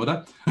bewerben,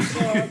 oder?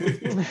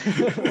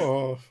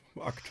 Oh,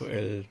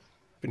 aktuell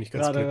bin ich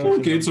ganz Gerade,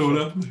 glücklich. Geht so,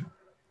 oder?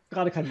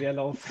 Gerade kein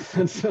Leerlauf,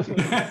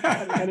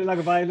 keine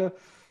Langeweile.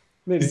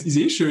 Nee. Es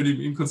ist schön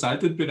im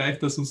Consultant-Bereich,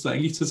 dass uns da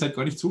eigentlich zurzeit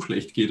gar nicht so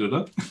schlecht geht,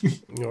 oder?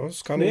 Ja,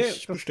 das kann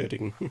ich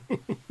bestätigen.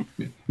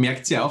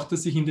 Merkt ihr auch,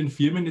 dass sich in den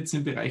Firmen jetzt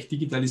im Bereich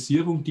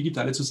Digitalisierung,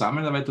 digitale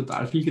Zusammenarbeit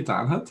total viel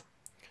getan hat?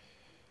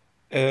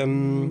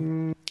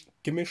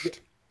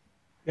 Gemischt.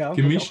 Ja,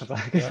 gemischt.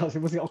 Ich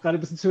muss auch gerade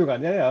ein bisschen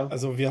zögern. Ja.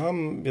 Also ich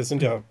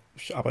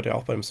arbeite ja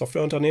auch bei einem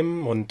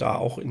Softwareunternehmen und da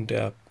auch in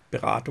der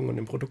Beratung und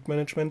im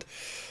Produktmanagement.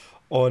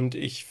 Und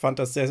ich fand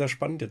das sehr, sehr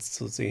spannend jetzt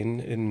zu sehen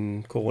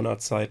in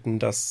Corona-Zeiten,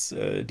 dass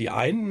die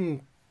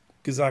einen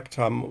gesagt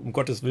haben, um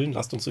Gottes Willen,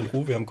 lasst uns in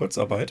Ruhe, wir haben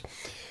Kurzarbeit.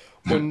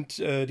 Und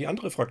die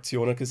andere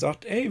Fraktion hat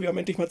gesagt, ey, wir haben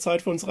endlich mal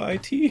Zeit für unsere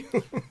IT. Ja.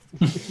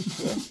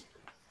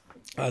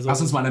 Also,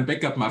 lass uns mal ein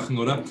Backup machen,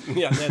 oder?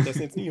 Ja, das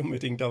jetzt nicht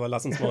unbedingt, aber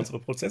lass uns mal unsere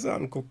Prozesse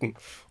angucken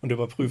und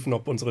überprüfen,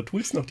 ob unsere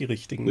Tools noch die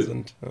richtigen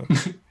sind.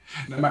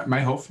 Ja.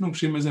 Meine Hoffnung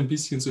schien mir so ein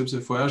bisschen, so habe ich es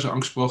ja vorher schon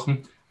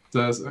angesprochen,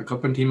 dass gerade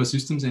beim Thema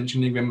Systems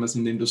Engineering, wenn man es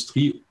in der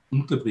Industrie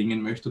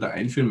unterbringen möchte oder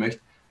einführen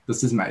möchte, dass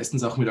das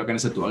meistens auch mit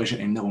organisatorischen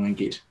Änderungen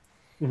geht.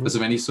 Mhm.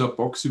 Also wenn ich so eine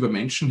Box über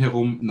Menschen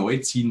herum neu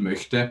ziehen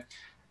möchte,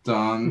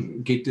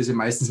 dann geht das ja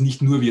meistens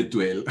nicht nur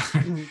virtuell.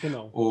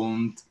 Genau.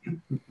 Und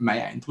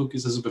mein Eindruck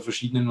ist also bei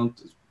verschiedenen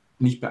und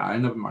nicht bei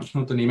allen, aber bei manchen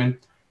Unternehmen,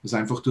 dass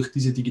einfach durch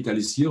diese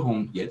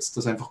Digitalisierung jetzt,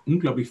 dass einfach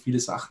unglaublich viele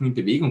Sachen in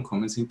Bewegung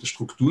kommen sind, dass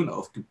Strukturen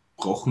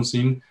aufgebrochen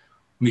sind.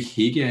 Und ich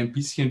hege ein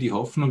bisschen die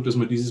Hoffnung, dass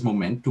man dieses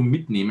Momentum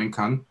mitnehmen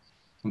kann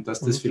und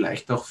dass das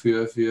vielleicht auch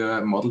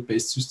für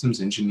Model-Based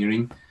Systems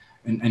Engineering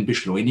ein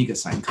Beschleuniger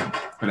sein kann.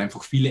 Weil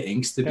einfach viele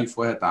Ängste, die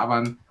vorher da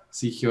waren,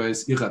 sich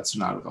als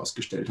irrational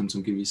herausgestellt haben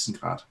zum gewissen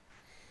Grad.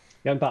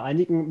 Ja, und bei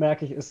einigen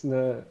merke ich, ist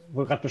wo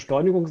du gerade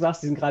Beschleunigung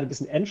sagst, die sind gerade ein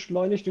bisschen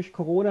entschleunigt durch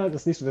Corona.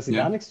 Das ist nicht so, dass sie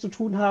gar nichts zu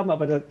tun haben,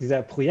 aber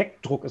dieser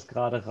Projektdruck ist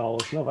gerade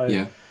raus, ne?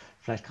 Weil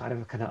vielleicht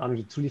gerade, keine Ahnung,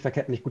 die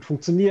Zulieferketten nicht gut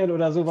funktionieren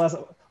oder sowas.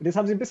 Und jetzt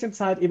haben sie ein bisschen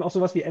Zeit, eben auch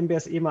sowas wie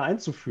MBSE mal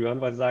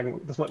einzuführen, weil sie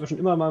sagen, das wollten wir schon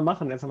immer mal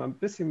machen, jetzt haben wir ein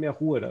bisschen mehr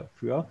Ruhe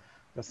dafür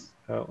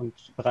und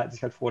bereiten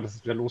sich halt vor, dass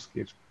es wieder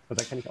losgeht.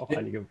 Da kenne ich auch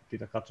einige, die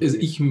da gerade so Also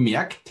ich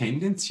merke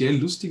tendenziell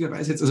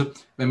lustigerweise jetzt, also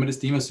wenn man das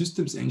Thema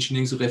Systems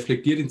Engineering so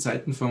reflektiert in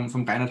Zeiten vom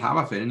Reinhard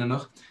Haberfellner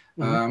noch,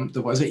 da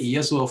war es ja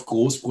eher so auf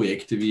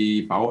Großprojekte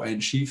wie Bau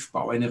ein Schiff,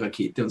 Bau eine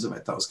Rakete und so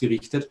weiter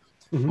ausgerichtet.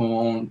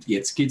 Und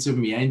jetzt geht es ja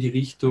mehr in die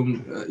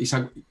Richtung, ich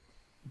sage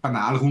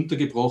banal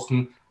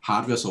runtergebrochen,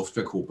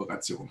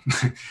 Hardware-Software-Kooperation.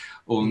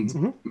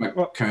 Und man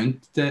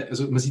könnte,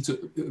 also man sieht so,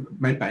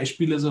 mein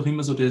Beispiel ist auch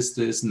immer so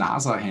das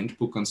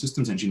NASA-Handbook an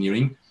Systems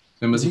Engineering.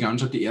 Wenn man sich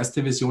anschaut, die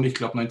erste Version, ich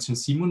glaube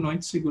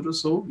 1997 oder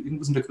so,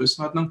 irgendwas in der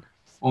Größenordnung,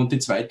 und die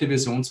zweite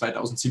Version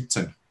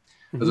 2017.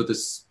 Also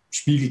das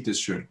spiegelt das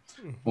schön.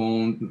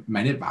 Und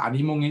meine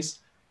Wahrnehmung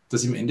ist,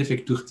 dass im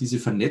Endeffekt durch diese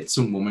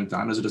Vernetzung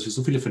momentan, also dass wir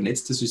so viele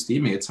vernetzte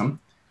Systeme jetzt haben,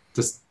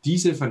 dass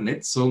diese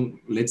Vernetzung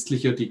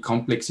letztlich ja die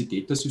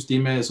Komplexität der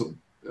Systeme so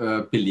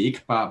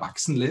belegbar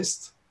wachsen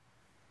lässt.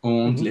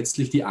 Und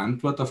letztlich die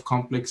Antwort auf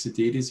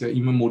Komplexität ist ja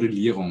immer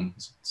Modellierung,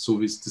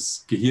 so wie es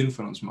das Gehirn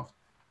von uns macht.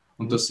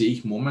 Und da sehe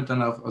ich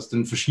momentan auch aus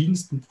den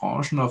verschiedensten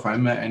Branchen auf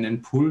einmal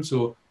einen Pull,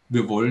 so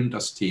wir wollen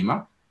das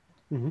Thema.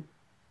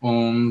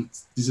 Und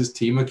dieses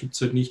Thema gibt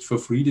es halt nicht for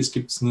free, das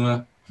gibt es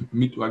nur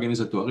mit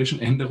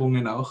organisatorischen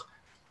Änderungen auch.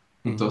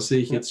 Und da sehe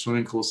ich jetzt schon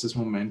ein großes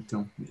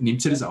Momentum.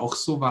 Nehmt ihr das auch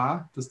so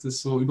wahr, dass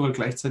das so überall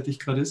gleichzeitig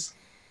gerade ist?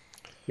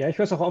 Ja, ich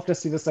höre es auch oft,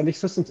 dass sie das dann nicht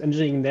Systems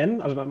Engineering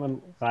nennen. Also wenn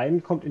man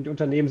reinkommt in die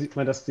Unternehmen, sieht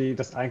man, dass die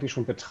das eigentlich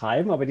schon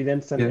betreiben, aber die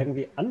nennen es dann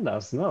irgendwie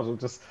anders. Ne? Also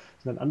das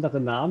sind dann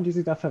andere Namen, die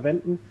sie da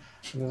verwenden.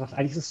 Und man sagt,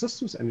 eigentlich ist es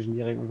Systems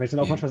Engineering. Und wenn ich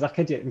dann auch manchmal sage,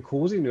 kennt ihr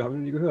Incosi? Ne, haben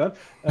wir nie gehört.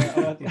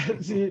 Aber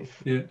sie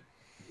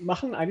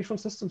machen eigentlich schon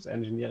Systems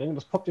Engineering. Und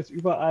das poppt jetzt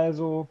überall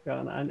so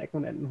an allen Ecken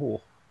und Enden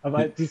hoch.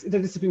 Aber dieses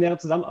interdisziplinäre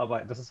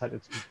Zusammenarbeiten, das ist halt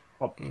jetzt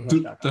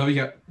Da habe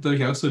ich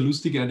auch so eine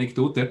lustige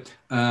Anekdote,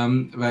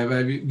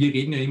 weil wir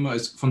reden ja immer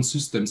von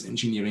Systems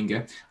Engineering.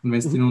 Gell? Und wenn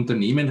du in ein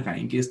Unternehmen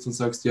reingehst und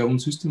sagst, ja, und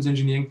Systems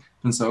Engineering,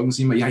 dann sagen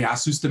sie immer, ja,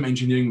 System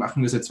Engineering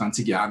machen wir seit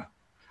 20 Jahren.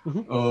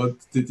 Und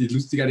die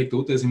lustige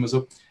Anekdote ist immer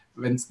so,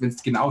 wenn du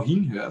genau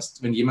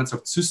hinhörst, wenn jemand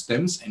sagt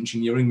Systems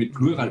Engineering mit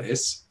Plural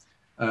S,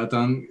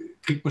 dann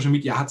kriegt man schon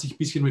mit, ja, hat sich ein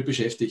bisschen mit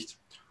beschäftigt.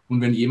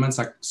 Und wenn jemand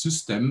sagt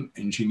System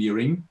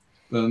Engineering,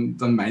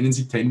 dann meinen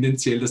sie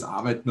tendenziell das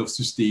Arbeiten auf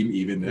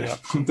Systemebene, ja,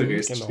 und der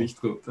Rest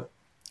spricht runter.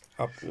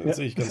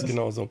 Sehe ich ganz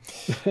genauso.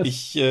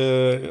 Ich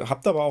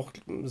habe aber auch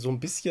so ein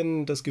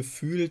bisschen das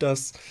Gefühl,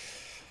 dass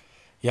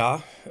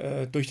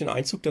durch den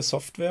Einzug der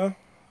Software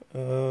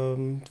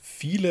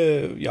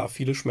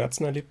viele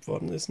Schmerzen erlebt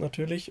worden ist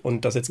natürlich,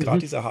 und dass jetzt gerade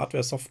diese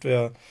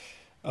Hardware-Software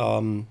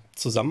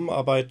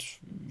Zusammenarbeit,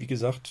 wie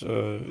gesagt,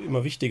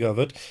 immer wichtiger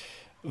wird,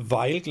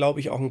 weil, glaube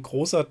ich, auch ein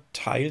großer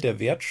Teil der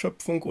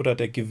Wertschöpfung oder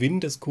der Gewinn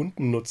des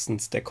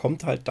Kundennutzens, der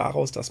kommt halt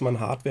daraus, dass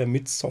man Hardware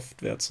mit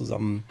Software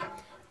zusammen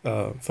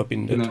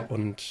verbindet. Genau.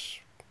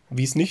 Und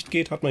wie es nicht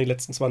geht, hat man die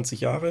letzten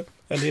 20 Jahre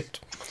erlebt.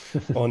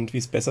 Und wie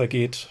es besser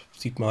geht,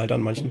 sieht man halt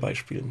an manchen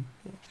Beispielen.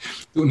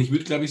 Und ich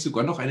würde, glaube ich,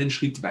 sogar noch einen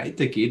Schritt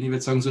weiter gehen. Ich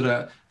würde sagen, so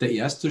der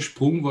erste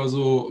Sprung war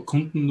so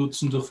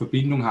Kundennutzen durch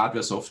Verbindung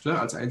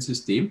Hardware-Software als ein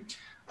System.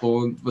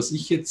 Und was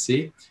ich jetzt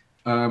sehe,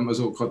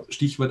 also gerade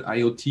Stichwort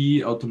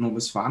IoT,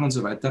 autonomes Fahren und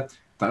so weiter,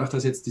 dadurch,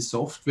 dass jetzt die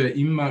Software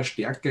immer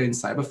stärker in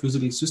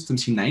Cyber-Physical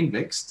Systems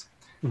hineinwächst,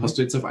 hast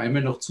du jetzt auf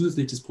einmal noch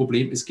zusätzlich das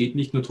Problem, es geht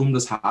nicht nur darum,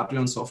 dass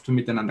Hardware und Software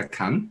miteinander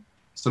kann,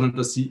 sondern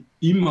dass sie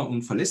immer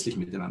und verlässlich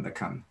miteinander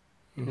kann.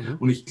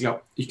 Und ich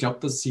glaube,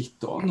 dass sich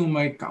da nun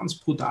mal ganz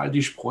brutal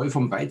die Spreu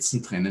vom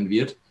Weizen trennen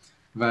wird,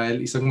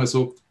 weil ich sage mal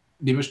so,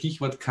 nehmen wir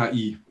Stichwort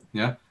KI,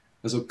 ja,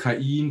 also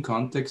KI im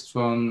Kontext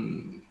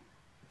von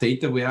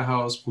Data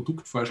Warehouse,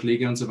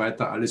 Produktvorschläge und so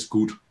weiter, alles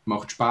gut.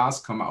 Macht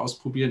Spaß, kann man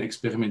ausprobieren,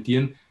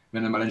 experimentieren.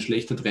 Wenn einmal ein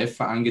schlechter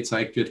Treffer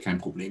angezeigt wird, kein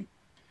Problem.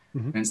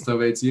 Wenn du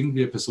aber jetzt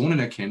irgendwie eine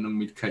Personenerkennung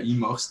mit KI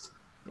machst,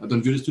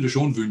 dann würdest du dir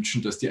schon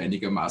wünschen, dass die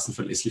einigermaßen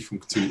verlässlich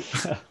funktioniert.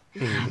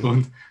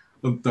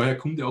 Und daher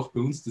kommt ja auch bei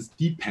uns das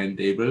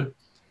Dependable,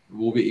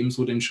 wo wir eben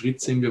so den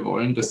Schritt sehen, wir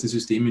wollen, dass die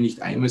Systeme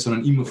nicht einmal,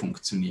 sondern immer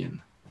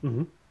funktionieren.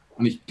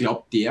 Und ich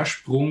glaube, der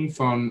Sprung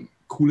von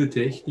coole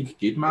Technik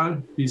geht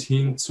mal bis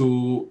hin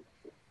zu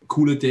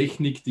coole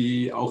Technik,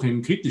 die auch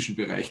im kritischen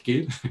Bereich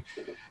geht.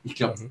 Ich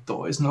glaube,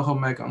 da ist noch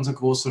einmal ein ganz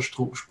großer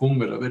Sprung,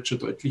 weil da wird schon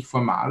deutlich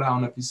formaler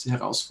und ein bisschen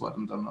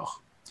herausfordernder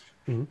noch.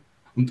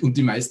 Und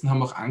die meisten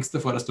haben auch Angst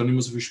davor, dass da nicht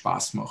mehr so viel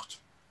Spaß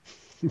macht.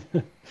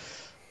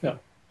 Ja,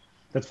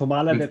 wenn es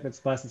formaler wird, wird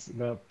es meistens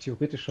immer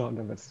theoretischer und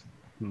dann wird es...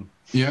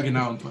 Ja,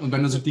 genau. Und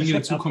wenn dann so Dinge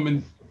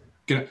dazukommen,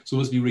 genau,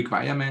 sowas wie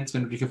Requirements,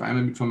 wenn du dich auf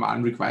einmal mit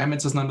formalen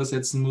Requirements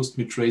auseinandersetzen musst,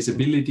 mit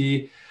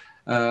Traceability,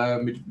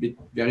 mit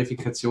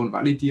Verifikation,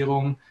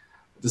 Validierung,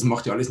 das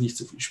macht ja alles nicht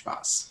so viel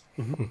Spaß.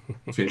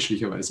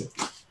 Fälschlicherweise.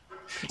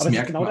 Aber das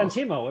ist genau dein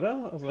Thema,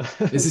 oder? Also.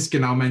 Das ist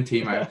genau mein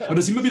Thema. Ja. Aber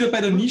da sind wir wieder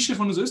bei der Nische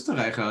von uns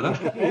Österreicher,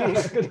 oder? Ja,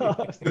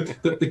 genau.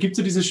 Da gibt es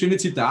so dieses schöne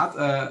Zitat,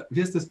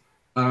 wie heißt das?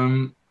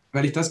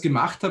 Weil ich das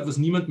gemacht habe, was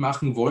niemand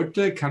machen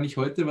wollte, kann ich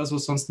heute was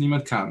sonst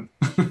niemand kann.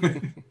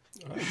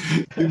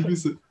 Irgendwie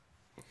so.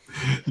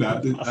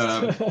 Nein,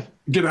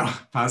 genau,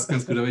 passt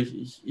ganz gut. Aber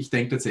ich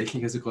denke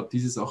tatsächlich, also gerade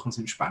diese Sachen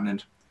sind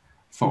spannend.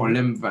 Vor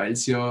allem, weil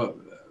es ja,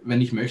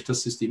 wenn ich möchte,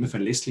 dass Systeme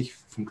verlässlich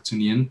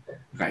funktionieren,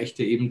 reicht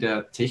ja eben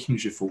der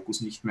technische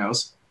Fokus nicht mehr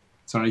aus,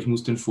 sondern ich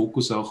muss den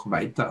Fokus auch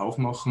weiter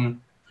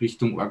aufmachen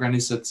Richtung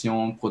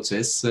Organisation,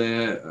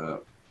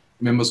 Prozesse,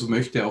 wenn man so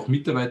möchte, auch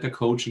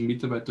Mitarbeitercoaching,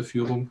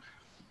 Mitarbeiterführung.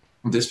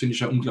 Und das finde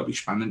ich ein unglaublich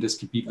spannendes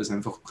Gebiet, was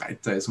einfach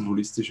breiter ist und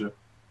holistischer.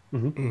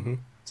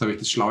 Jetzt habe ich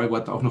das schlaue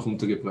Wort auch noch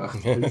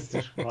untergebracht.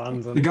 Holistisch,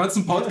 Wahnsinn. Den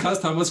ganzen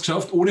Podcast haben wir es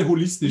geschafft, ohne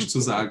holistisch zu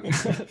sagen.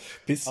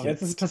 Aber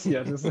jetzt ist es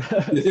passiert.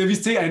 Ihr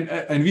wisst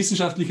ein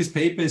wissenschaftliches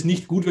Paper ist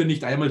nicht gut, wenn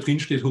nicht einmal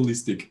drinsteht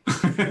Holistik.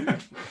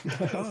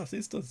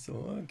 Ist das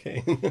so?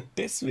 Okay.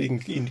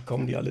 Deswegen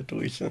kommen die alle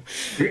durch.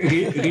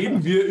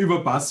 Reden wir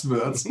über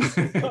Buzzwords.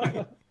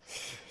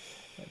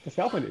 Das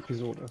wäre auch eine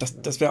Episode.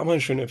 Das wäre auch mal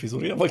eine schöne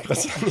Episode, ja, wollte ich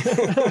gerade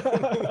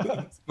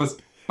sagen. Was?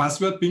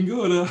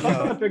 Buzzword-Bingo, oder?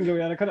 Buzzword-Bingo,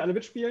 ja, da können alle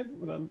mitspielen.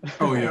 Und dann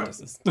Oh ja. Das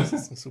ist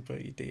eine super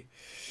Idee.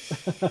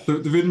 Da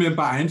würden mir ein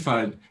paar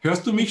einfallen.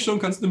 Hörst du mich schon?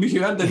 Kannst du mich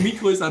hören? Dein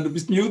Mikro ist an, du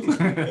bist mute.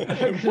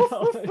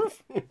 Genau.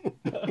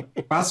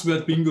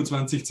 Buzzword-Bingo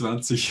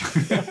 2020.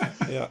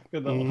 Ja,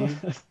 genau.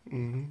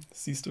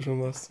 Siehst du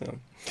schon was?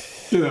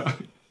 Ja.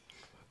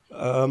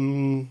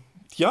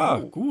 Ja,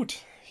 gut.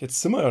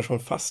 Jetzt sind wir ja schon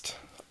fast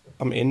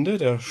am Ende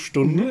der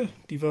Stunde,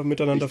 die wir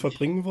miteinander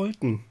verbringen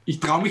wollten.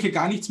 Ich traue mich ja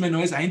gar nichts mehr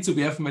Neues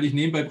einzuwerfen, weil ich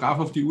nebenbei brav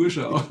auf die Uhr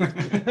schaue.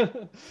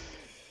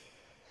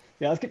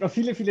 Ja, es gibt noch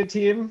viele, viele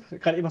Themen.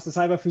 Gerade eben hast du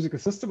Cyber Physical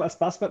System als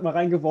Buzzword mal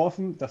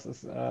reingeworfen. Das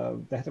ist, da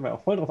hätte man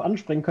auch voll drauf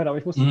anspringen können, aber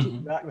ich musste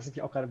merken, dass ich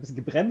mich auch gerade ein bisschen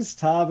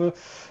gebremst habe,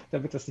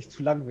 damit das nicht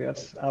zu lang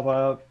wird.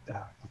 Aber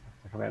ja,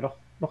 da kann man ja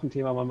noch ein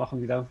Thema mal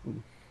machen wieder.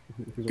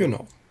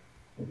 Genau.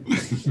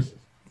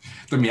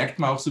 Da merkt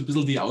man auch so ein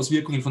bisschen die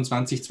Auswirkungen von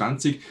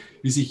 2020,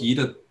 wie sich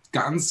jeder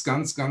ganz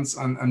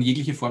an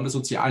jegliche Form der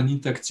sozialen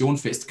Interaktion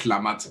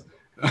festklammert.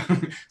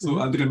 So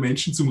andere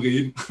Menschen zum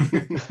Reden.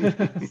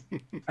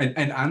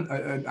 Ein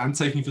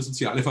Anzeichen für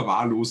soziale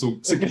Verwahrlosung,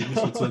 so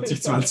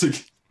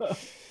 2020.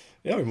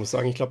 Ja, ich muss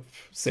sagen, ich glaube,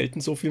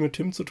 selten so viel mit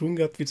Tim zu tun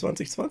gehabt wie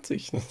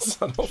 2020.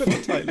 Das hat auch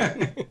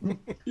Vorteile.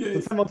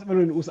 Sonst haben wir uns immer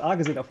nur in den USA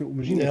gesehen, auf den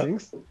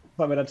Aubergine-Dings. Das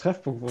war immer der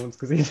Treffpunkt, wo wir uns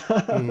gesehen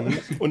haben.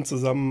 Und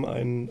zusammen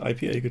ein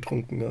IPA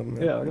getrunken haben.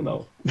 Ja,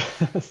 genau.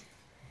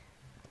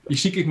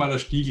 Ich schicke euch mal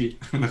das Stiegel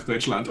nach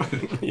Deutschland.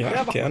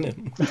 Ja, gerne.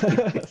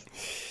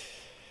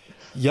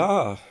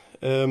 Ja,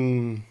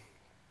 dann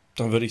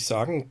würde ich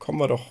sagen, kommen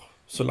wir doch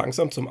so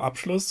langsam zum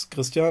Abschluss.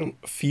 Christian,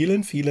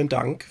 vielen, vielen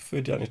Dank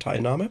für deine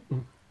Teilnahme.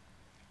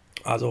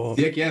 Also,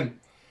 sehr gern.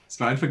 Es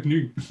war ein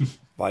Vergnügen.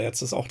 War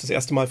jetzt auch das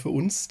erste Mal für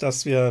uns,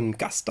 dass wir einen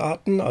Gast da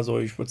hatten. Also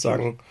ich würde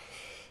sagen,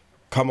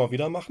 kann man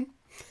wieder machen.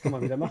 Kann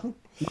man wieder machen.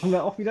 Machen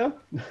wir auch wieder.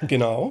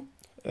 Genau.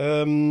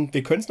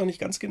 Wir können es noch nicht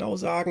ganz genau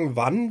sagen,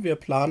 wann. Wir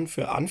planen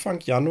für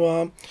Anfang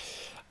Januar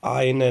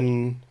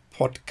einen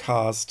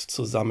Podcast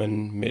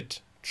zusammen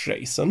mit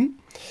Jason.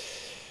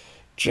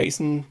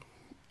 Jason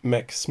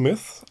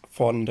McSmith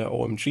von der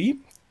OMG.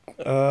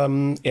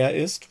 Er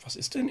ist, was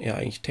ist denn er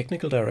eigentlich?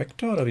 Technical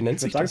Director oder wie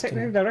nennt sich das?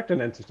 Technical Director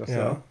nennt sich das,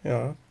 ja.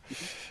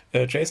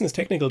 Jason ist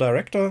Technical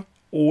Director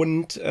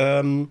und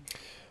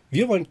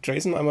wir wollen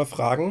Jason einmal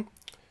fragen,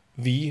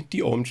 wie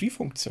die OMG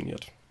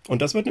funktioniert.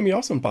 Und das wird nämlich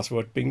auch so ein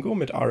Buzzword-Bingo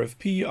mit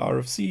RFP,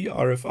 RFC,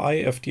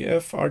 RFI,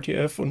 FTF,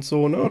 RTF und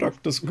so. Ne?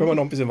 Das können wir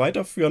noch ein bisschen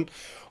weiterführen.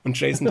 Und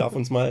Jason darf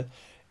uns mal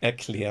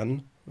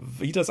erklären,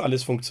 wie das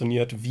alles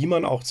funktioniert, wie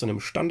man auch zu einem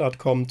Standard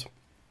kommt,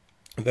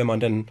 wenn man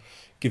denn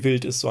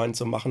gewillt ist, so einen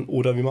zu machen,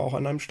 oder wie man auch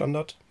an einem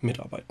Standard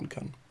mitarbeiten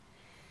kann.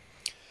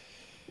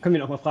 Können wir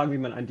noch mal fragen, wie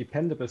man einen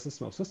Dependable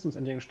System of Systems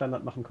Engineering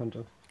Standard machen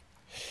könnte?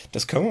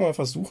 Das können wir mal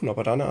versuchen, ob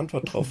er da eine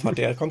Antwort drauf hat.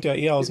 Der kommt ja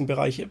eher aus dem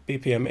Bereich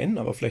BPMN,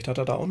 aber vielleicht hat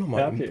er da auch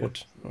nochmal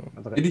Input.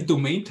 Ja, die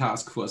Domain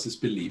Task Forces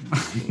beleben.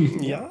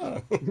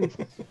 Ja.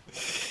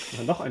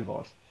 Noch ein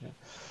Wort.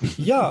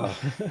 Ja,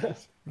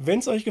 wenn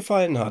es euch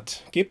gefallen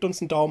hat, gebt uns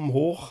einen Daumen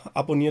hoch,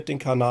 abonniert den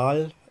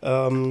Kanal.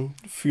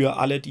 Für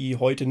alle, die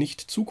heute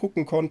nicht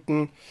zugucken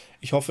konnten,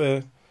 ich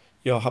hoffe,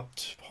 ihr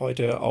habt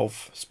heute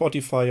auf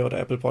Spotify oder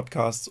Apple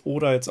Podcasts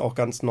oder jetzt auch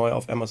ganz neu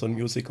auf Amazon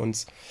Music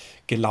uns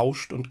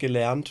gelauscht und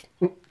gelernt.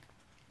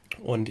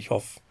 Und ich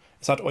hoffe,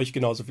 es hat euch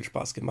genauso viel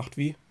Spaß gemacht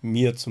wie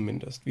mir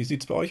zumindest. Wie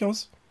sieht es bei euch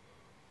aus?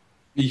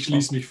 Ich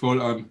schließe mich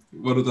voll an.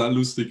 War total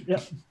lustig.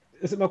 Ja,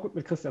 ist immer gut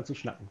mit Christian zu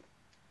schnacken.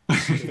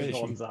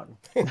 Sagen.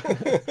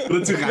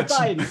 Oder zu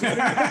ratschen.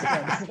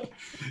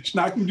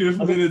 Schnacken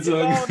dürfen wir nicht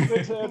sagen.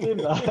 Mit dem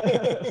da.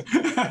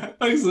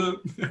 Also.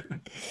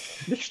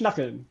 Nicht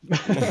schnackeln.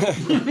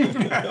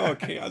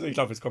 Okay, also ich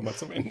glaube, jetzt kommen wir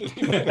zum Ende.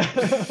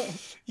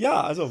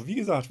 Ja, also wie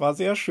gesagt, war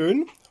sehr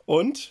schön.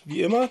 Und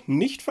wie immer,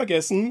 nicht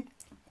vergessen,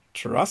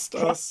 trust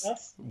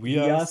us,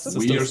 we are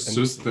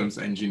systems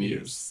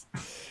engineers.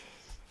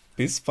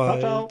 Bis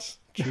bald. Ciao.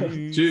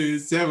 Tschüss.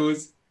 Tschüss,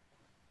 servus.